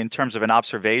thing in terms of an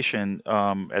observation,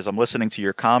 as I'm listening to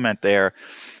your comment there,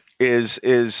 is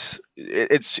it's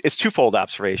twofold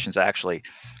observations actually.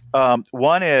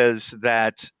 One is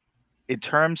that in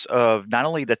terms of not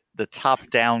only the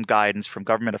top-down guidance from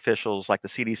government officials like the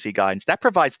CDC guidance, that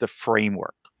provides the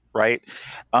framework, right?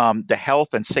 The health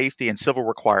and safety and civil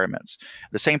requirements.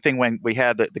 The same thing when we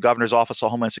had the governor's office of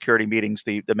Homeland Security meetings,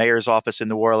 the mayor's office in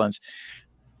New Orleans.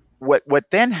 What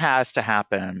then has to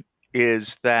happen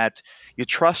is that you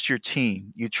trust your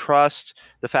team, you trust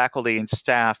the faculty and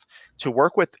staff to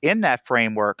work within that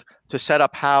framework to set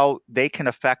up how they can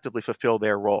effectively fulfill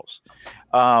their roles.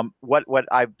 What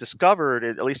I've discovered,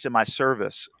 at least in my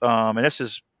service, and this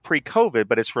is pre-COVID,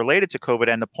 but it's related to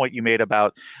COVID and the point you made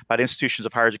about institutions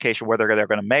of higher education, whether they're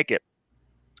going to make it,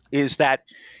 is that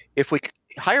if we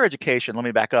higher education, let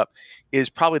me back up, is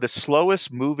probably the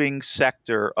slowest moving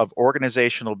sector of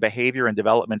organizational behavior and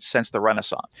development since the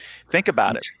Renaissance. Think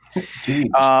about it.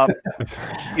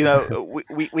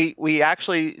 We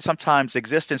actually sometimes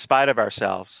exist in spite of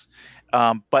ourselves,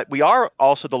 but we are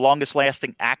also the longest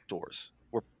lasting actors.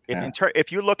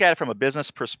 If you look at it from a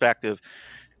business perspective,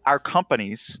 our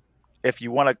companies, if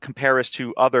you want to compare us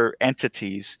to other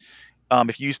entities,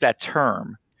 if you use that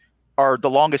term, are the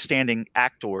longest standing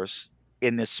actors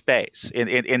in this space, in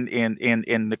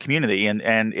the community and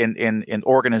in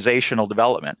organizational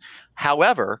development.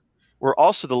 However, we're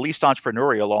also the least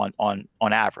entrepreneurial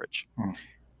on average.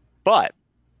 But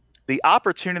the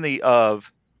opportunity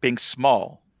of being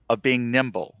small, of being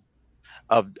nimble,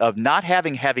 of not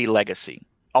having heavy legacy,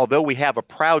 although we have a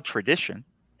proud tradition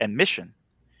and mission,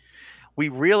 we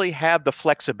really have the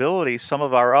flexibility some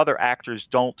of our other actors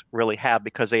don't really have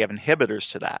because they have inhibitors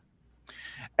to that.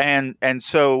 And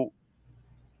so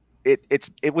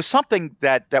it was something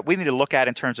that we need to look at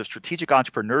in terms of strategic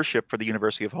entrepreneurship for the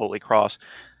University of Holy Cross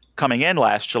coming in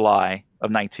last July of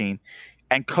 19.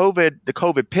 And the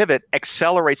COVID pivot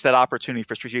accelerates that opportunity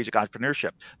for strategic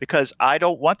entrepreneurship, because I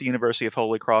don't want the University of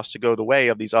Holy Cross to go the way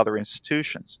of these other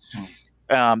institutions.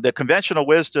 The conventional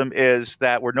wisdom is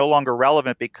that we're no longer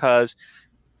relevant because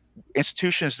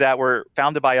institutions that were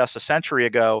founded by us a century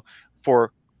ago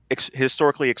for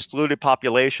historically excluded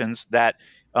populations that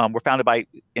were founded by,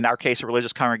 in our case, a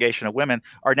religious congregation of women,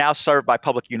 are now served by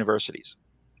public universities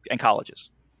and colleges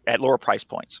at lower price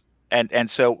points. And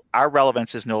so our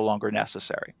relevance is no longer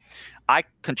necessary. I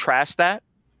contrast that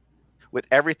with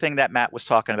everything that Matt was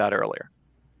talking about earlier,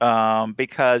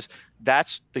 because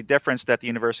that's the difference that the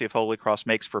University of Holy Cross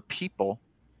makes for people.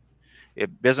 In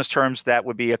business terms, that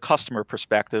would be a customer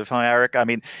perspective, huh, Eric? I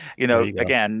mean,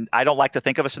 again, I don't like to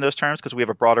think of us in those terms because we have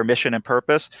a broader mission and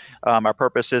purpose. Our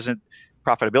purpose isn't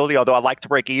profitability, although I'd like to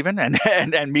break even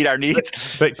and meet our needs.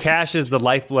 But cash is the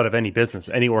lifeblood of any business,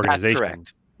 any organization. That's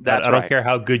correct. That's I don't care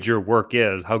how good your work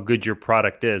is, how good your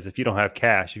product is. If you don't have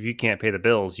cash, if you can't pay the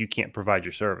bills, you can't provide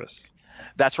your service.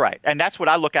 That's right. And that's what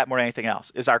I look at more than anything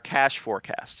else, is our cash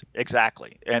forecast.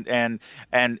 Exactly. And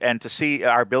to see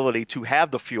our ability to have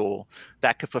the fuel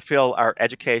that could fulfill our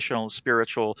educational,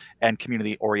 spiritual, and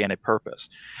community-oriented purpose.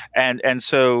 And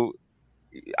so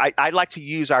I like to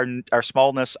use our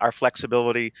smallness, our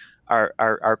flexibility,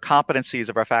 our competencies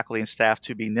of our faculty and staff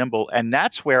to be nimble. And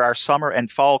that's where our summer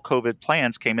and fall COVID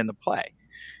plans came into play.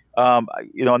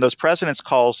 In those president's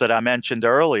calls that I mentioned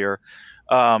earlier,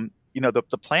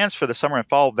 the plans for the summer and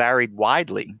fall varied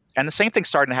widely. And the same thing's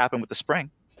starting to happen with the spring.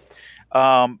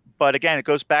 But again, it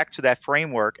goes back to that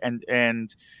framework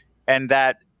and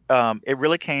that it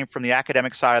really came from the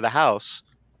academic side of the house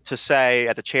to say,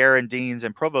 at the chair and deans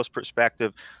and provost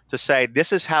perspective, to say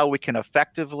this is how we can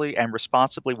effectively and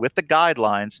responsibly, with the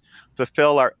guidelines,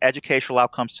 fulfill our educational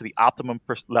outcomes to the optimum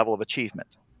level of achievement,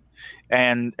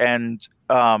 and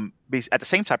be, at the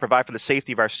same time, provide for the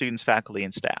safety of our students, faculty,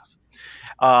 and staff.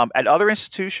 At other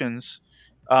institutions,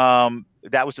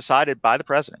 that was decided by the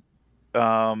president.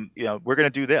 We're going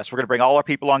to do this. We're going to bring all our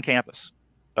people on campus.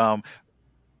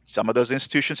 Some of those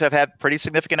institutions have had pretty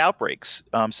significant outbreaks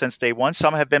since day one.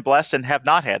 Some have been blessed and have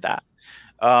not had that.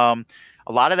 A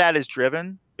lot of that is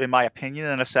driven, in my opinion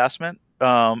and assessment,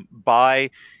 by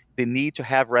the need to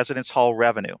have residence hall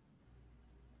revenue.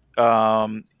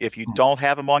 If you don't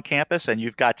have them on campus and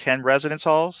you've got 10 residence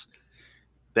halls,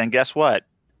 then guess what?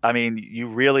 I mean, you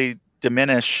really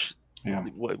diminish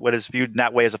what is viewed in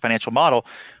that way as a financial model.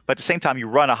 But at the same time, you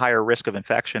run a higher risk of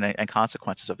infection and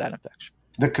consequences of that infection.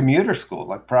 The commuter school,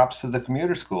 like props to the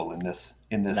commuter school in this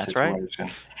That's situation.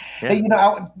 Right.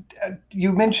 Yeah. Hey,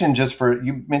 you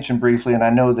mentioned briefly, and I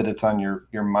know that it's on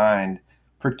your mind,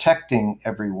 protecting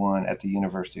everyone at the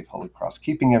University of Holy Cross,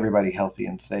 keeping everybody healthy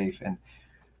and safe. And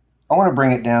I want to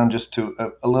bring it down just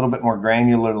to a little bit more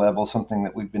granular level. Something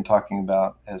that we've been talking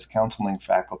about as counseling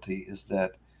faculty is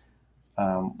that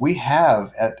we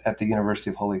have at the University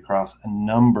of Holy Cross a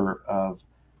number of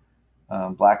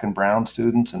Black and brown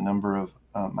students, a number of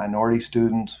minority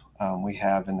students. We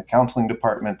have in the counseling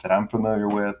department that I'm familiar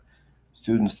with,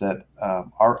 students that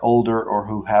are older or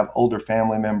who have older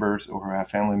family members or who have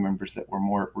family members that were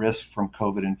more at risk from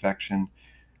COVID infection.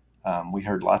 We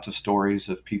heard lots of stories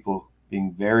of people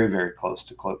being very, very close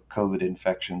to COVID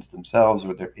infections themselves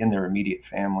or they're in their immediate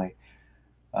family.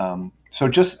 So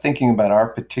just thinking about our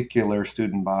particular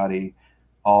student body,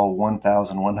 all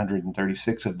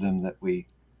 1,136 of them that we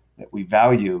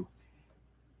value.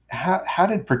 How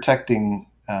did protecting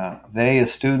they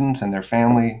as students and their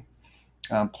family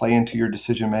play into your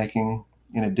decision making?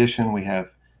 In addition, we have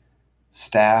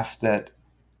staff that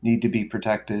need to be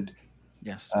protected.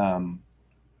 Yes.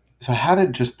 So how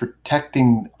did just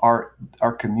protecting our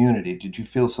community, did you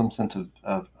feel some sense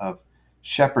of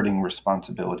shepherding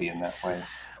responsibility in that way?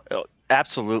 Well,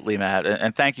 absolutely, Matt.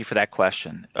 And thank you for that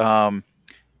question.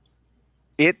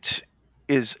 It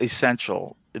is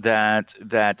essential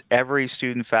that every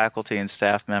student, faculty, and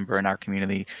staff member in our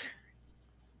community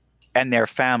and their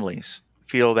families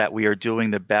feel that we are doing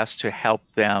the best to help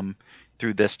them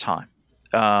through this time.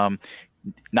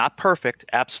 Not perfect,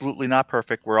 absolutely not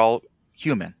perfect. We're all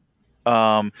human.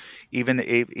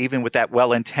 Even with that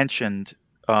well-intentioned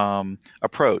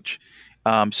approach.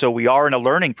 So we are in a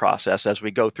learning process as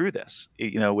we go through this.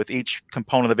 With each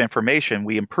component of information,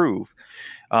 we improve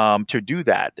to do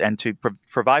that and to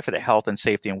provide for the health and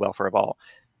safety and welfare of all.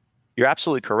 You're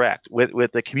absolutely correct.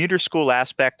 With the commuter school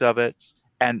aspect of it,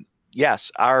 and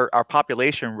yes, our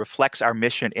population reflects our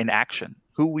mission in action.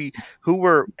 Who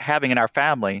we're having in our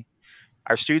family,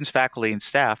 our students, faculty, and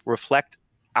staff reflect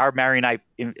our Maronite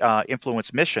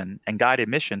influence mission and guided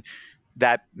mission.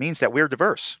 That means that we're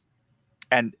diverse.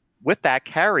 And with that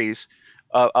carries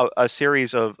a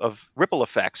series of ripple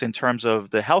effects in terms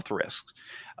of the health risks.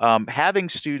 Having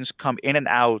students come in and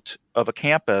out of a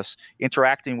campus,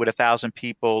 interacting with 1,000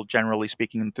 people, generally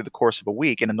speaking, through the course of a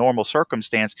week in a normal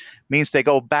circumstance, means they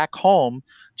go back home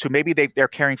to maybe they're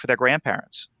caring for their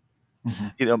grandparents.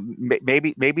 Mm-hmm.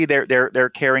 Maybe they're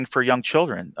caring for young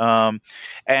children,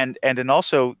 and then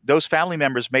also those family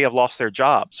members may have lost their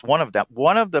jobs. One of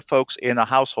the folks in a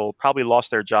household probably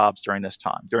lost their jobs during this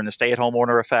time, during the stay-at-home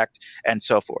order effect, and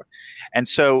so forth. And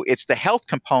so it's the health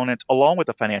component along with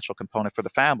the financial component for the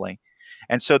family,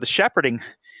 and so the shepherding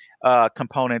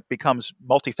component becomes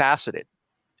multifaceted,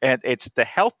 and it's the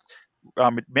health,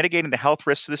 mitigating the health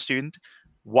risks to the student,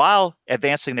 while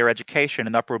advancing their education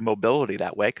and upward mobility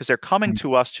that way, because they're coming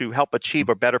to us to help achieve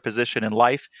a better position in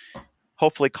life,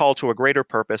 hopefully called to a greater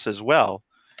purpose as well,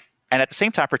 and at the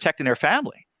same time protecting their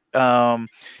family. And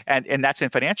that's in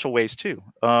financial ways too.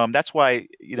 That's why,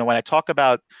 when I talk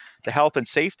about the health and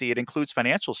safety, it includes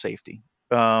financial safety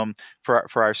for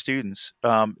our students,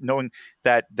 knowing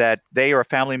that they or a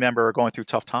family member are going through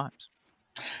tough times.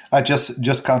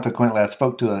 Just consequently, I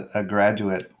spoke to a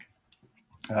graduate,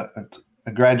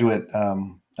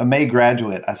 a May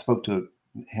graduate. I spoke to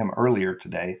him earlier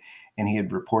today, and he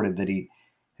had reported that he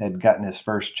had gotten his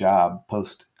first job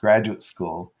post-graduate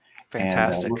school.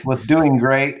 Fantastic. And was doing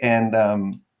great and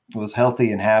was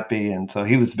healthy and happy. And so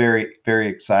he was very, very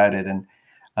excited. And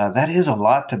that is a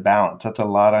lot to balance. That's a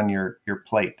lot on your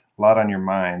plate, a lot on your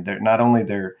mind. They're not only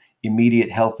their immediate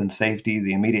health and safety,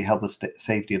 the immediate health and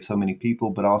safety of so many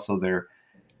people, but also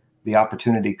the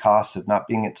opportunity cost of not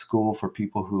being at school for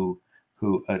people who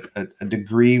a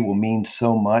degree will mean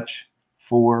so much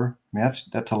for. I mean,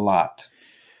 that's a lot.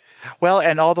 Well,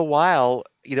 and all the while,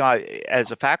 as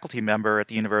a faculty member at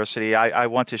the university, I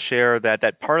want to share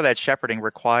that part of that shepherding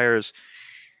requires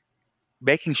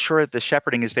making sure that the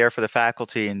shepherding is there for the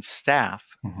faculty and staff.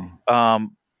 Mm-hmm.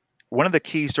 One of the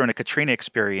keys during the Katrina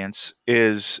experience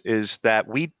is that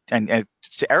we, and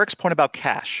to Eric's point about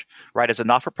cash, right? As a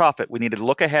not-for-profit, we needed to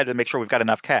look ahead and make sure we've got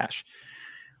enough cash.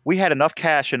 We had enough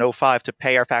cash in 2005 to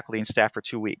pay our faculty and staff for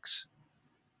 2 weeks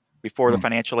before the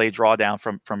financial aid drawdown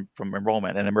from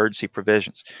enrollment and emergency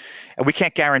provisions. And we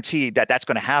can't guarantee that that's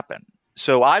going to happen.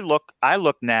 So I look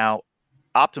now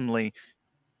optimally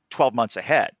 12 months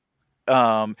ahead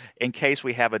in case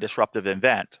we have a disruptive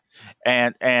event.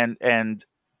 And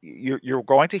you're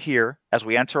going to hear as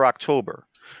we enter October,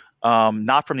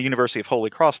 not from the University of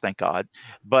Holy Cross, thank God,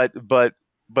 but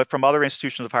from other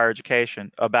institutions of higher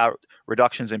education about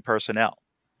reductions in personnel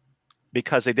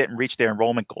because they didn't reach their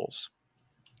enrollment goals.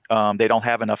 They don't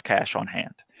have enough cash on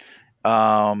hand.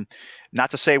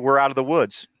 Not to say we're out of the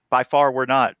woods. By far, we're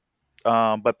not.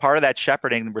 But part of that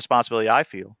shepherding responsibility, I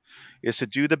feel, is to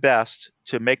do the best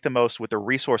to make the most with the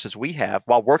resources we have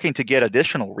while working to get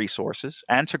additional resources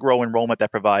and to grow enrollment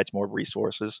that provides more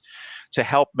resources to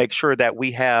help make sure that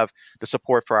we have the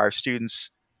support for our students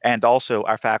and also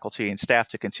our faculty and staff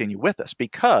to continue with us,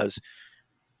 because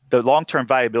the long-term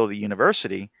viability of the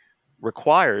university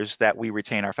requires that we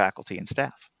retain our faculty and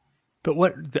staff. But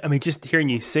just hearing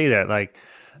you say that, like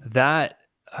that.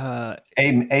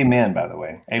 Amen, by the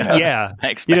way. Amen. Yeah.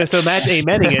 Thanks, Matt. So Matt's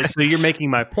amening it. So you're making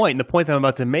my point. And the point that I'm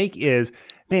about to make is,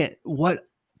 man, what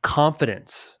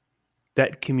confidence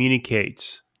that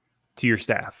communicates to your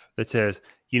staff that says,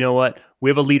 you know what? We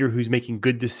have a leader who's making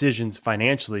good decisions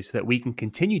financially so that we can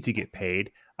continue to get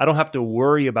paid. I don't have to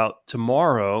worry about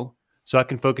tomorrow, so I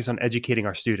can focus on educating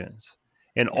our students.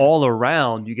 And all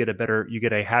around, you get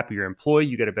a happier employee,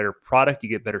 you get a better product, you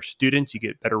get better students, you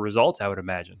get better results, I would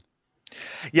imagine.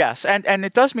 Yes, and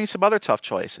it does mean some other tough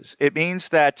choices. It means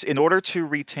that in order to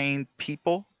retain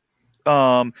people,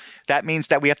 that means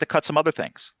that we have to cut some other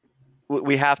things.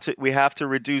 We have to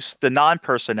reduce the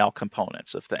non-personnel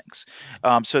components of things,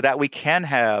 so that we can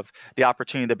have the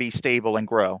opportunity to be stable and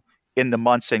grow in the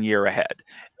months and year ahead.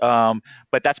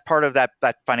 But that's part of that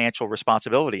financial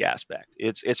responsibility aspect.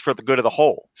 It's for the good of the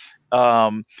whole,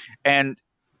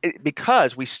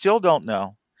 because we still don't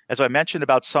know, as I mentioned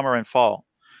about summer and fall,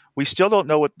 we still don't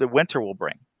know what the winter will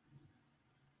bring,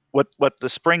 what the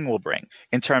spring will bring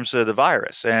in terms of the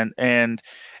virus, and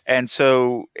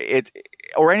so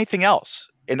or anything else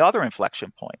in other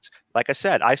inflection points. Like I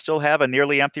said, I still have a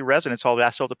nearly empty residence hall that I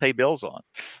still have to pay bills on.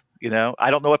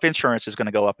 I don't know if insurance is going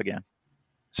to go up again,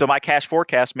 so my cash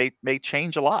forecast may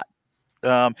change a lot,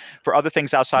 for other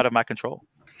things outside of my control.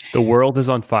 The world is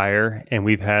on fire, and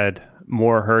we've had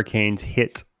more hurricanes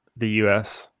hit the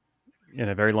U.S. in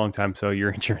a very long time, so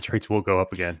your insurance rates will go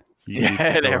up again.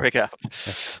 There we go.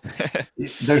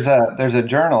 There's a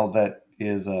journal that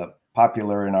is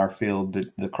popular in our field,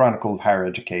 the Chronicle of Higher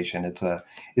Education. It's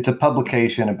a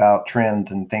publication about trends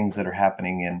and things that are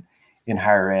happening in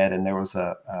higher ed. And there was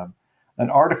an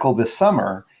article this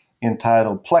summer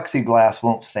entitled "Plexiglass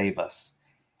Won't Save Us,"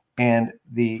 and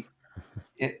they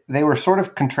were sort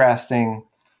of contrasting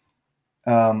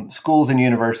schools and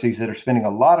universities that are spending a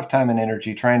lot of time and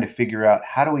energy trying to figure out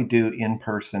how do we do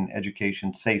in-person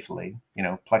education safely,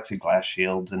 plexiglass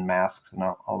shields and masks and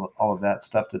all of that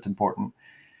stuff that's important,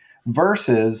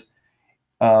 versus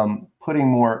putting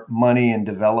more money and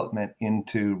development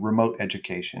into remote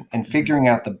education and figuring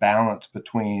out the balance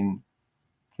between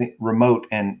the remote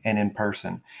and in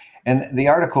person. And the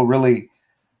article really,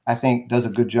 I think, does a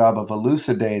good job of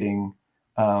elucidating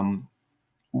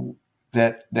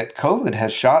that COVID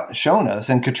has shown us,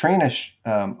 and Katrina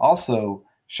also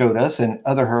showed us, and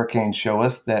other hurricanes show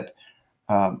us, that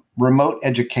remote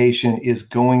education is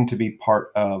going to be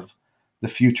part of the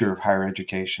future of higher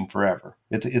education forever.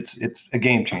 It's a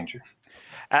game changer.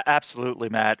 Absolutely,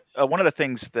 Matt. One of the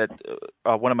things that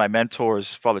one of my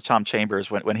mentors, Father Tom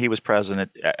Chambers, when he was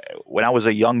president, when I was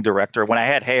a young director, when I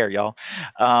had hair, y'all,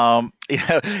 now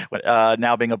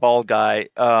being a bald guy,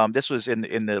 this was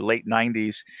in the late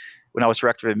 90s when I was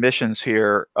director of admissions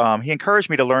here. He encouraged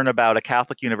me to learn about a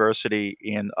Catholic university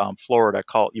in Florida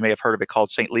you may have heard of it,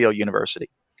 called St. Leo University.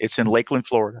 It's in Lakeland,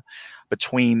 Florida,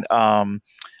 between Tampa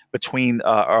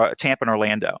and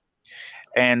Orlando.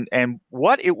 And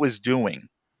what it was doing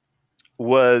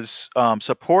was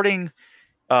supporting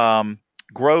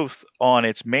growth on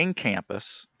its main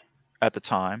campus at the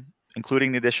time,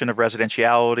 including the addition of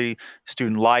residentiality,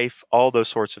 student life, all those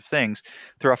sorts of things,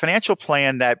 through a financial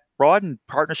plan that broadened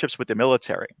partnerships with the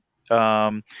military.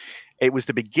 It was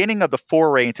the beginning of the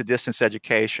foray into distance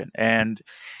education, and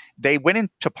they went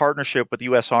into partnership with the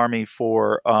U.S. Army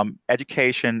for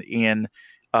education in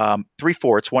 3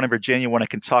 forts, one in Virginia, one in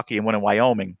Kentucky, and one in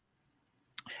Wyoming.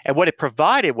 And what it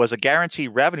provided was a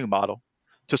guaranteed revenue model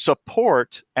to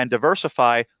support and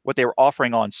diversify what they were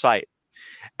offering on site.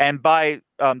 And by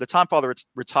the time Father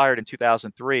retired in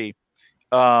 2003,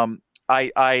 I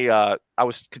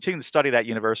was continuing to study that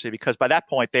university, because by that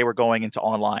point they were going into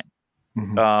online.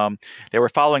 Mm-hmm. They were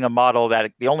following a model that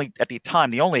at the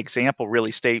time the only example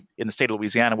really in the state of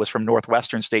Louisiana was from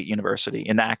Northwestern State University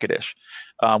in Natchitoches,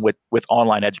 with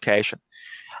online education.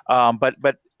 But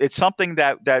it's something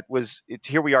that was,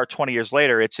 here we are 20 years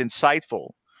later. It's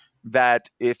insightful that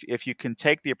if you can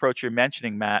take the approach you're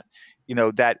mentioning, Matt,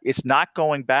 that it's not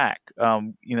going back.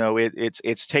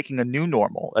 It's taking a new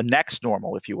normal, a next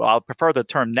normal, if you will. I'll prefer the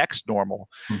term next normal,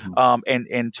 and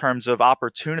in terms of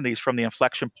opportunities from the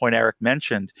inflection point Eric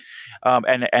mentioned,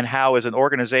 and how as an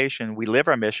organization we live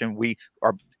our mission. We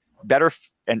are better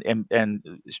and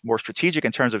more strategic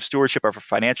in terms of stewardship of our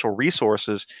financial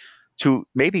resources to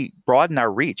maybe broaden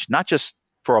our reach, not just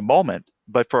for a moment,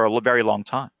 but for a very long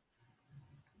time.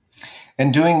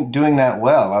 And doing that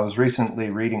well. I was recently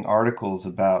reading articles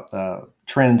about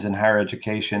trends in higher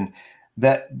education,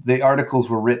 that the articles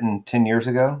were written 10 years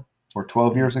ago or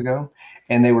 12 years ago,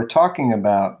 and they were talking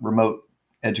about remote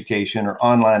education or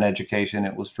online education,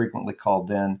 it was frequently called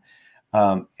then,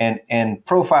 and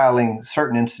profiling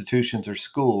certain institutions or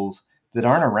schools that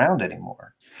aren't around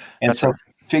anymore. And That's so right.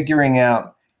 Figuring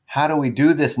out, how do we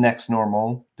do this next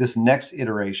normal, this next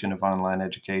iteration of online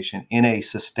education in a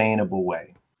sustainable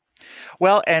way?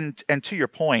 Well, and to your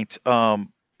point,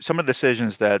 some of the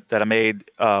decisions that I made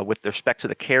with respect to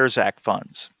the CARES Act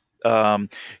funds.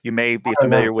 You may be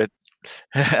familiar with.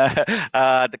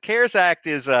 The CARES Act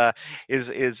is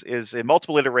in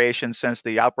multiple iterations since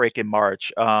the outbreak in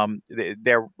March.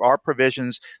 There are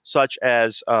provisions such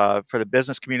as for the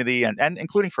business community and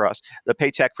including for us, the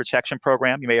Paycheck Protection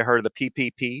Program. You may have heard of the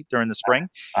PPP during the spring,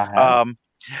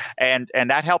 and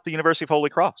that helped the University of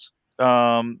Holy Cross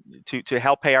to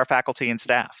help pay our faculty and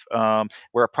staff.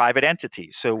 We're a private entity,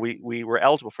 so we were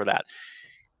eligible for that.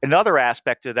 Another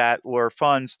aspect of that were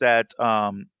funds that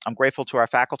I'm grateful to our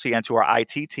faculty and to our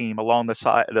IT team along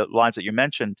the lines that you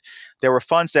mentioned. There were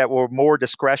funds that were more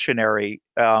discretionary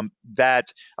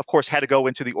that, of course, had to go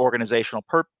into the organizational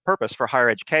purpose for higher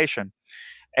education.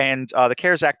 And the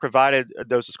CARES Act provided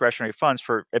those discretionary funds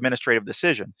for administrative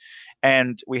decision.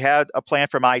 And we had a plan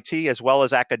from IT as well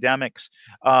as academics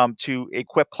to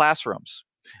equip classrooms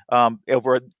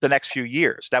over the next few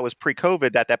years. That was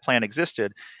pre-COVID that plan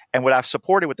existed. And what I've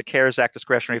supported with the CARES Act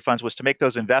discretionary funds was to make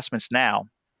those investments now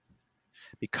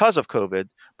because of COVID,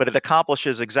 but it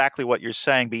accomplishes exactly what you're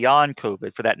saying beyond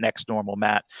COVID for that next normal,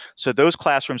 Matt. So those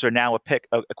classrooms are now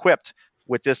equipped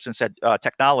with distance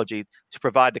technology to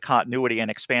provide the continuity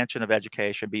and expansion of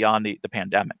education beyond the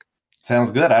pandemic. Sounds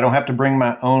good. I don't have to bring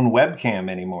my own webcam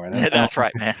anymore. That's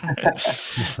right, man.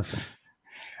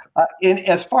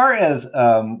 As far as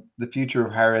the future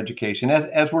of higher education,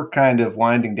 as we're kind of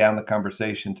winding down the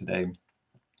conversation today,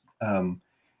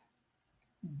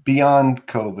 beyond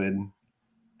COVID,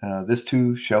 this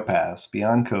too shall pass.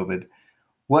 Beyond COVID,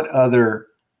 what other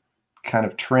kind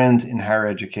of trends in higher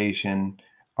education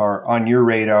are on your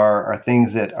radar? Are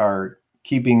things that are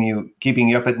keeping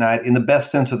you up at night in the best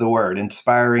sense of the word,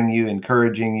 inspiring you,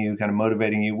 encouraging you, kind of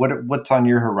motivating you? What's on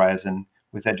your horizon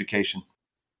with education?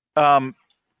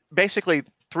 Basically,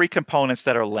 three components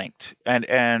that are linked,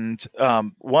 and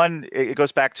one, it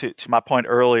goes back to my point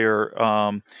earlier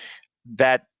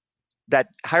that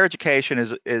higher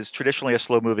education is traditionally a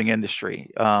slow-moving industry,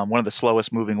 one of the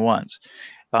slowest moving ones.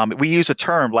 We use a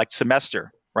term like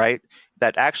semester, right?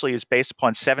 That actually is based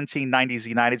upon 1790s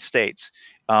United States.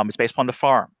 It's based upon the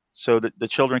farm, so that the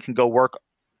children can go work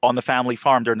on the family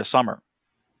farm during the summer,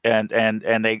 and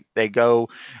they go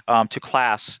to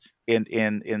class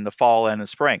in the fall and the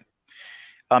spring.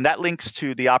 That links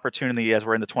to the opportunity as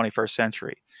we're in the 21st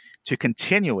century to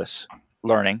continuous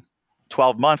learning,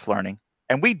 12-month learning.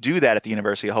 And we do that at the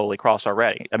University of Holy Cross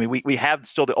already. I mean, we have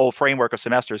still the old framework of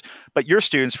semesters, but your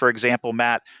students, for example,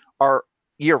 Matt, are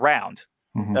year-round,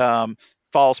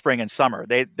 fall, spring, and summer.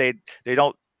 They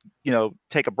don't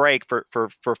take a break for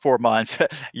 4 months.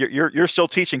 You're still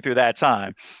teaching through that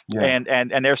time,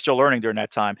 and they're still learning during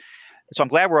that time. So I'm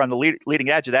glad we're on the leading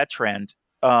edge of that trend.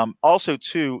 Also,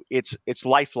 too, it's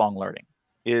lifelong learning.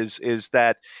 Is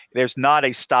that there's not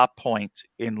a stop point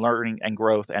in learning and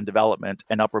growth and development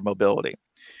and upward mobility.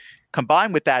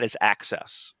 Combined with that is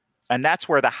access, and that's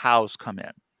where the hows come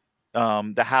in.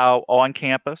 The how on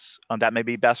campus, that may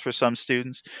be best for some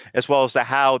students, as well as the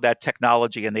how that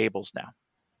technology enables now.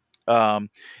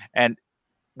 And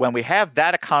when we have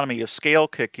that economy of scale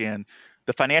kick in,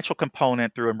 the financial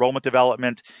component through enrollment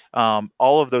development,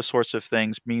 all of those sorts of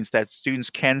things means that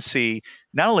students can see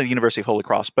not only the University of Holy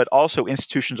Cross, but also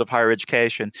institutions of higher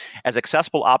education as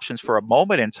accessible options for a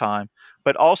moment in time,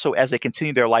 but also as they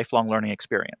continue their lifelong learning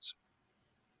experience.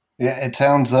 Yeah, it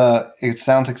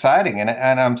sounds exciting,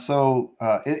 and I'm so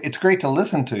it's great to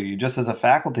listen to you just as a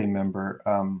faculty member.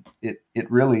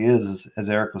 It really is, as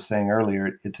Eric was saying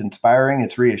earlier, it's inspiring,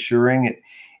 it's reassuring.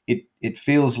 It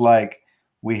feels like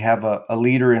we have a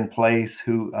leader in place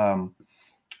who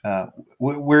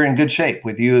we're in good shape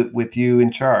with you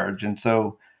in charge, and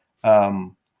so as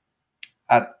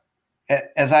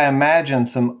I imagine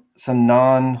some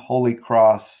non-Holy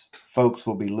Cross folks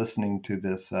will be listening to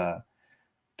this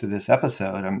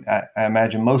episode. I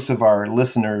imagine most of our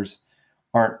listeners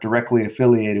aren't directly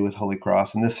affiliated with Holy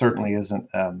Cross, and this certainly isn't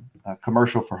a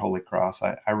commercial for Holy Cross.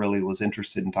 I really was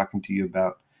interested in talking to you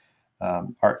about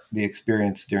the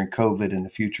experience during COVID and the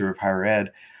future of higher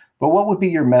ed. But what would be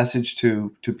your message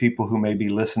to people who may be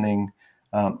listening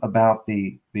about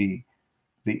the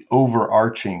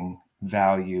overarching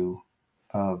value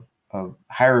of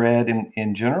higher ed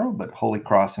in general, but Holy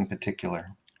Cross in particular?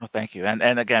 Well, thank you,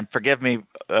 and again, forgive me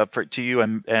to you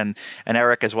and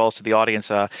Eric as well as to the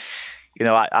audience.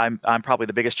 I'm probably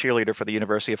the biggest cheerleader for the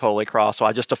University of Holy Cross, so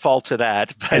I just default to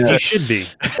that. As you should be.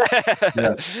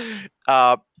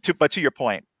 But to your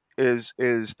point is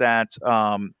that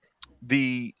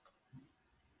the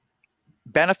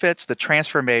benefits, the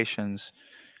transformations,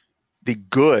 the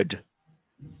good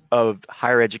of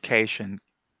higher education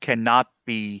cannot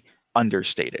be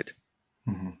understated.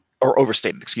 or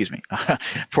overstated, excuse me,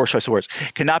 poor choice of words,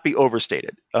 cannot be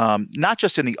overstated. Not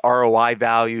just in the ROI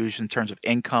values in terms of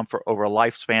income for over a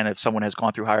lifespan if someone has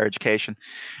gone through higher education,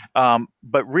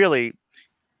 but really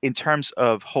in terms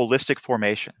of holistic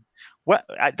formation.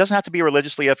 It doesn't have to be a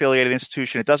religiously affiliated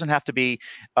institution. It doesn't have to be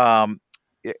a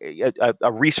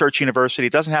research university.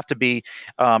 It doesn't have to be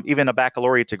even a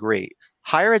baccalaureate degree.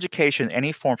 Higher education,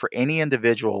 any form for any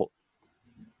individual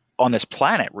on this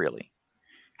planet really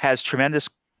has tremendous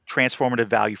transformative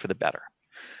value for the better.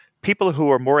 People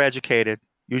who are more educated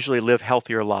usually live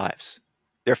healthier lives.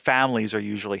 Their families are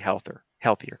usually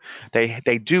healthier.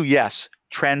 They do, yes,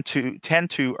 tend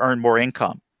to earn more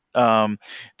income.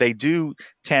 They do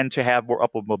tend to have more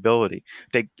upward mobility.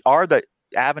 They are the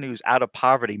avenues out of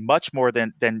poverty much more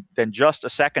than just a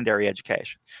secondary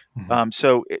education.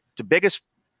 So the biggest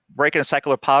break in the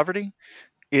cycle of poverty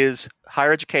is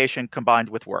higher education combined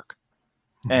with work.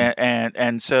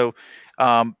 And so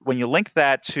when you link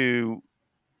that to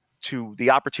the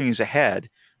opportunities ahead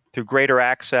through greater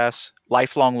access,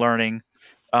 lifelong learning,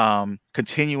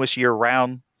 continuous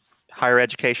year-round higher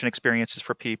education experiences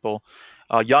for people,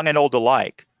 young and old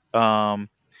alike,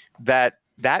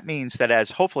 that means that as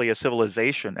hopefully a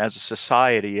civilization, as a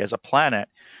society, as a planet,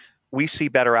 we see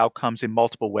better outcomes in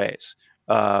multiple ways.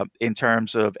 In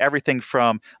terms of everything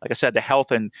from, like I said, the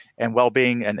health and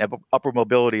well-being and upward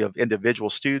mobility of individual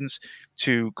students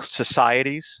to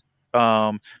societies,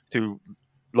 through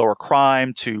lower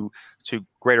crime, to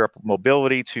greater upward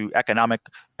mobility, to economic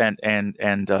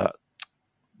and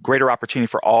greater opportunity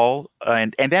for all.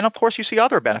 And then, of course, you see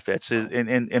other benefits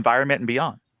in environment and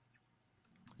beyond.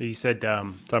 You said,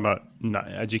 talking about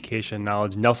education,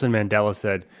 knowledge, Nelson Mandela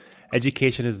said,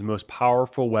 education is the most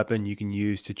powerful weapon you can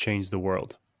use to change the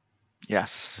world.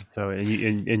 Yes. So,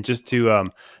 and just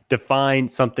to define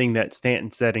something that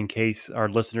Stanton said, in case our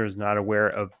listeners are not aware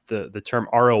of the term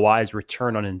ROI is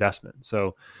return on investment.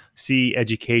 So see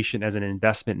education as an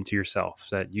investment into yourself,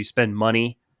 so that you spend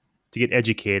money to get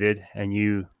educated and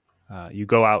you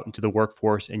go out into the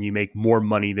workforce and you make more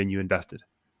money than you invested.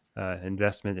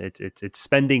 Investment, it's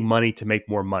spending money to make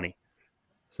more money.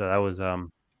 So that was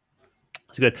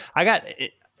it's good.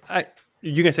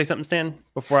 You gonna say something, Stan?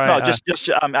 Before I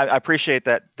appreciate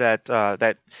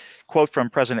that quote from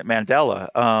President Mandela.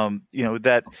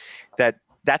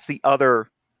 That's the other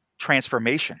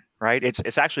transformation, right?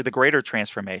 It's actually the greater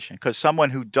transformation, because someone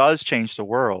who does change the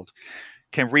world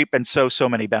can reap and sow so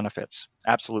many benefits.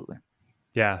 Absolutely.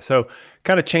 Yeah. So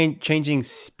kind of changing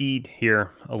speed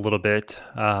here a little bit.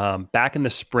 Back in the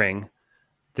spring,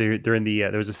 there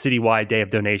was a citywide day of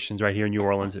donations right here in New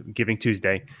Orleans, Giving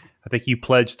Tuesday. I think you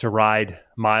pledged to ride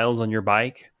miles on your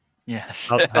bike. Yes.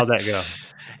 How'd that go?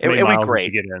 It went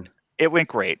great. It went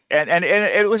great. And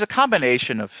it was a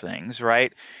combination of things,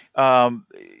 right?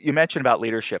 You mentioned about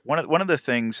leadership. One of the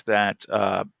things that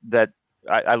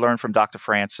I learned from Dr.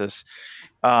 Francis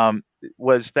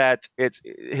was that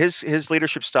his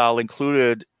leadership style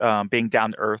included being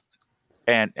down to earth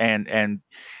and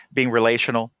being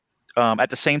relational. At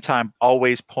the same time,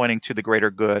 always pointing to the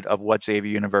greater good of what Xavier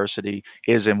University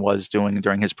is and was doing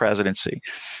during his presidency.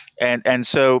 And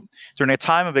so during a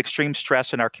time of extreme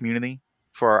stress in our community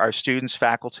for our students,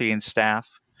 faculty, and staff,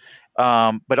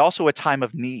 but also a time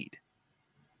of need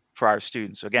for our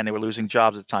students. Again, they were losing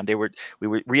jobs at the time. We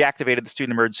reactivated the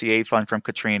Student Emergency Aid Fund from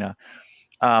Katrina.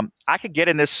 I could get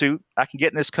in this suit, I can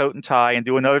get in this coat and tie and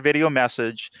do another video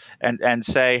message and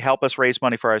say, help us raise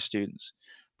money for our students.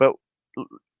 But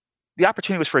the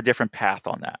opportunity was for a different path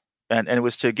on that. And it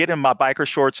was to get in my biker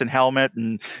shorts and helmet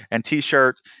and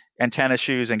t-shirt and tennis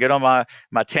shoes and get on my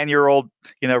 10-year-old,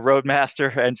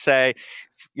 Roadmaster and say,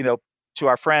 to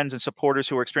our friends and supporters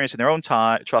who are experiencing their own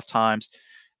tough times,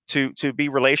 to be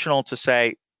relational, to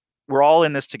say, we're all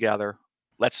in this together.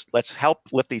 Let's help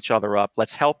lift each other up.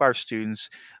 Let's help our students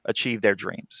achieve their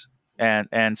dreams.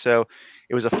 And so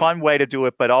it was a fun way to do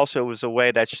it, but also it was a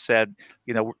way that said,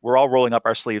 we're all rolling up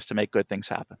our sleeves to make good things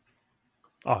happen.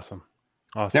 Awesome.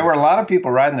 There were a lot of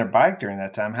people riding their bike during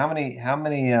that time. How many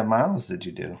miles did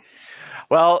you do?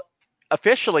 Well,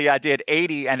 officially I did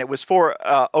 80, and it was for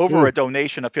over a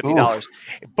donation of $50.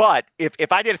 Ooh. But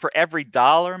if I did it for every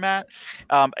dollar, Matt,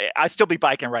 I'd still be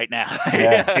biking right now.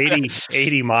 Yeah,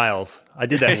 80 miles. I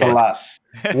did that. That's a lot.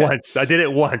 Once. I did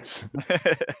it once.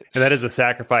 And that is a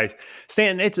sacrifice.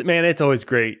 Stan, it's always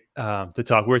great to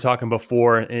talk. We were talking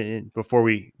before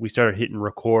we started hitting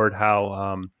record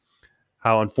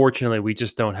how unfortunately we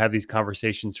just don't have these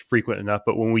conversations frequent enough.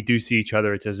 But when we do see each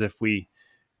other, it's as if we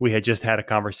had just had a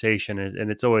conversation,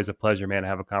 and it's always a pleasure, man, to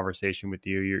have a conversation with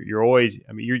you. You're always,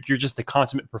 you're just a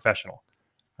consummate professional.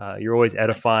 You're always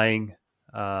edifying.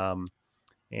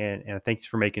 And thanks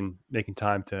for making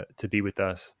time to be with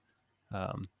us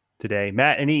today.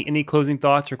 Matt, any closing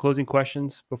thoughts or closing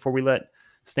questions before we let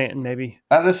Stanton maybe?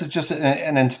 This is just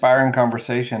an inspiring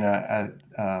conversation.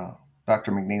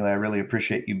 Dr. McNeely, I really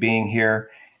appreciate you being here,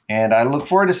 and I look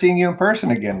forward to seeing you in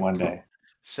person again one day.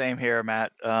 Same here,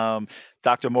 Matt.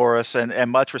 Dr. Morris,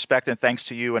 and much respect and thanks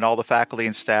to you and all the faculty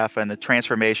and staff and the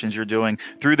transformations you're doing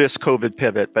through this COVID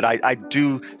pivot. But I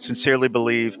do sincerely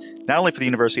believe, not only for the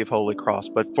University of Holy Cross,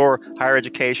 but for higher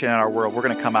education in our world, we're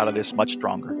going to come out of this much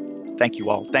stronger. Thank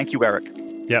you all. Thank you, Eric.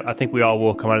 Yeah, I think we all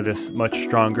will come out of this much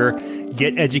stronger.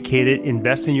 Get educated,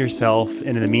 invest in yourself, and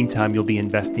in the meantime, you'll be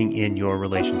investing in your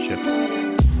relationships.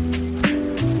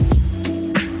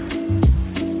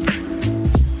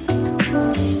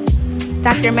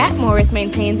 Dr. Matt Morris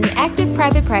maintains an active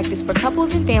private practice for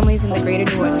couples and families in the greater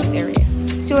New Orleans area.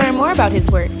 To learn more about his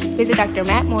work, visit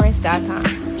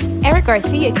drmattmorris.com. Eric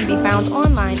Garcia can be found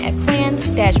online at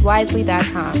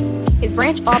plan-wisely.com. His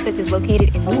branch office is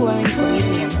located in New Orleans,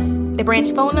 Louisiana. The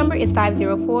branch phone number is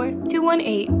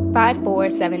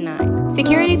 504-218-5479.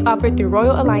 Securities offered through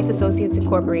Royal Alliance Associates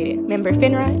Incorporated, member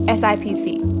FINRA,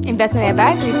 SIPC. Investment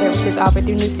advisory services offered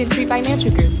through New Century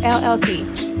Financial Group, LLC,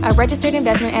 a registered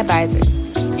investment advisor.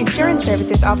 Insurance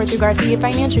services offered through Garcia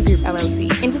Financial Group, LLC.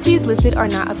 Entities listed are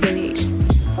not affiliated.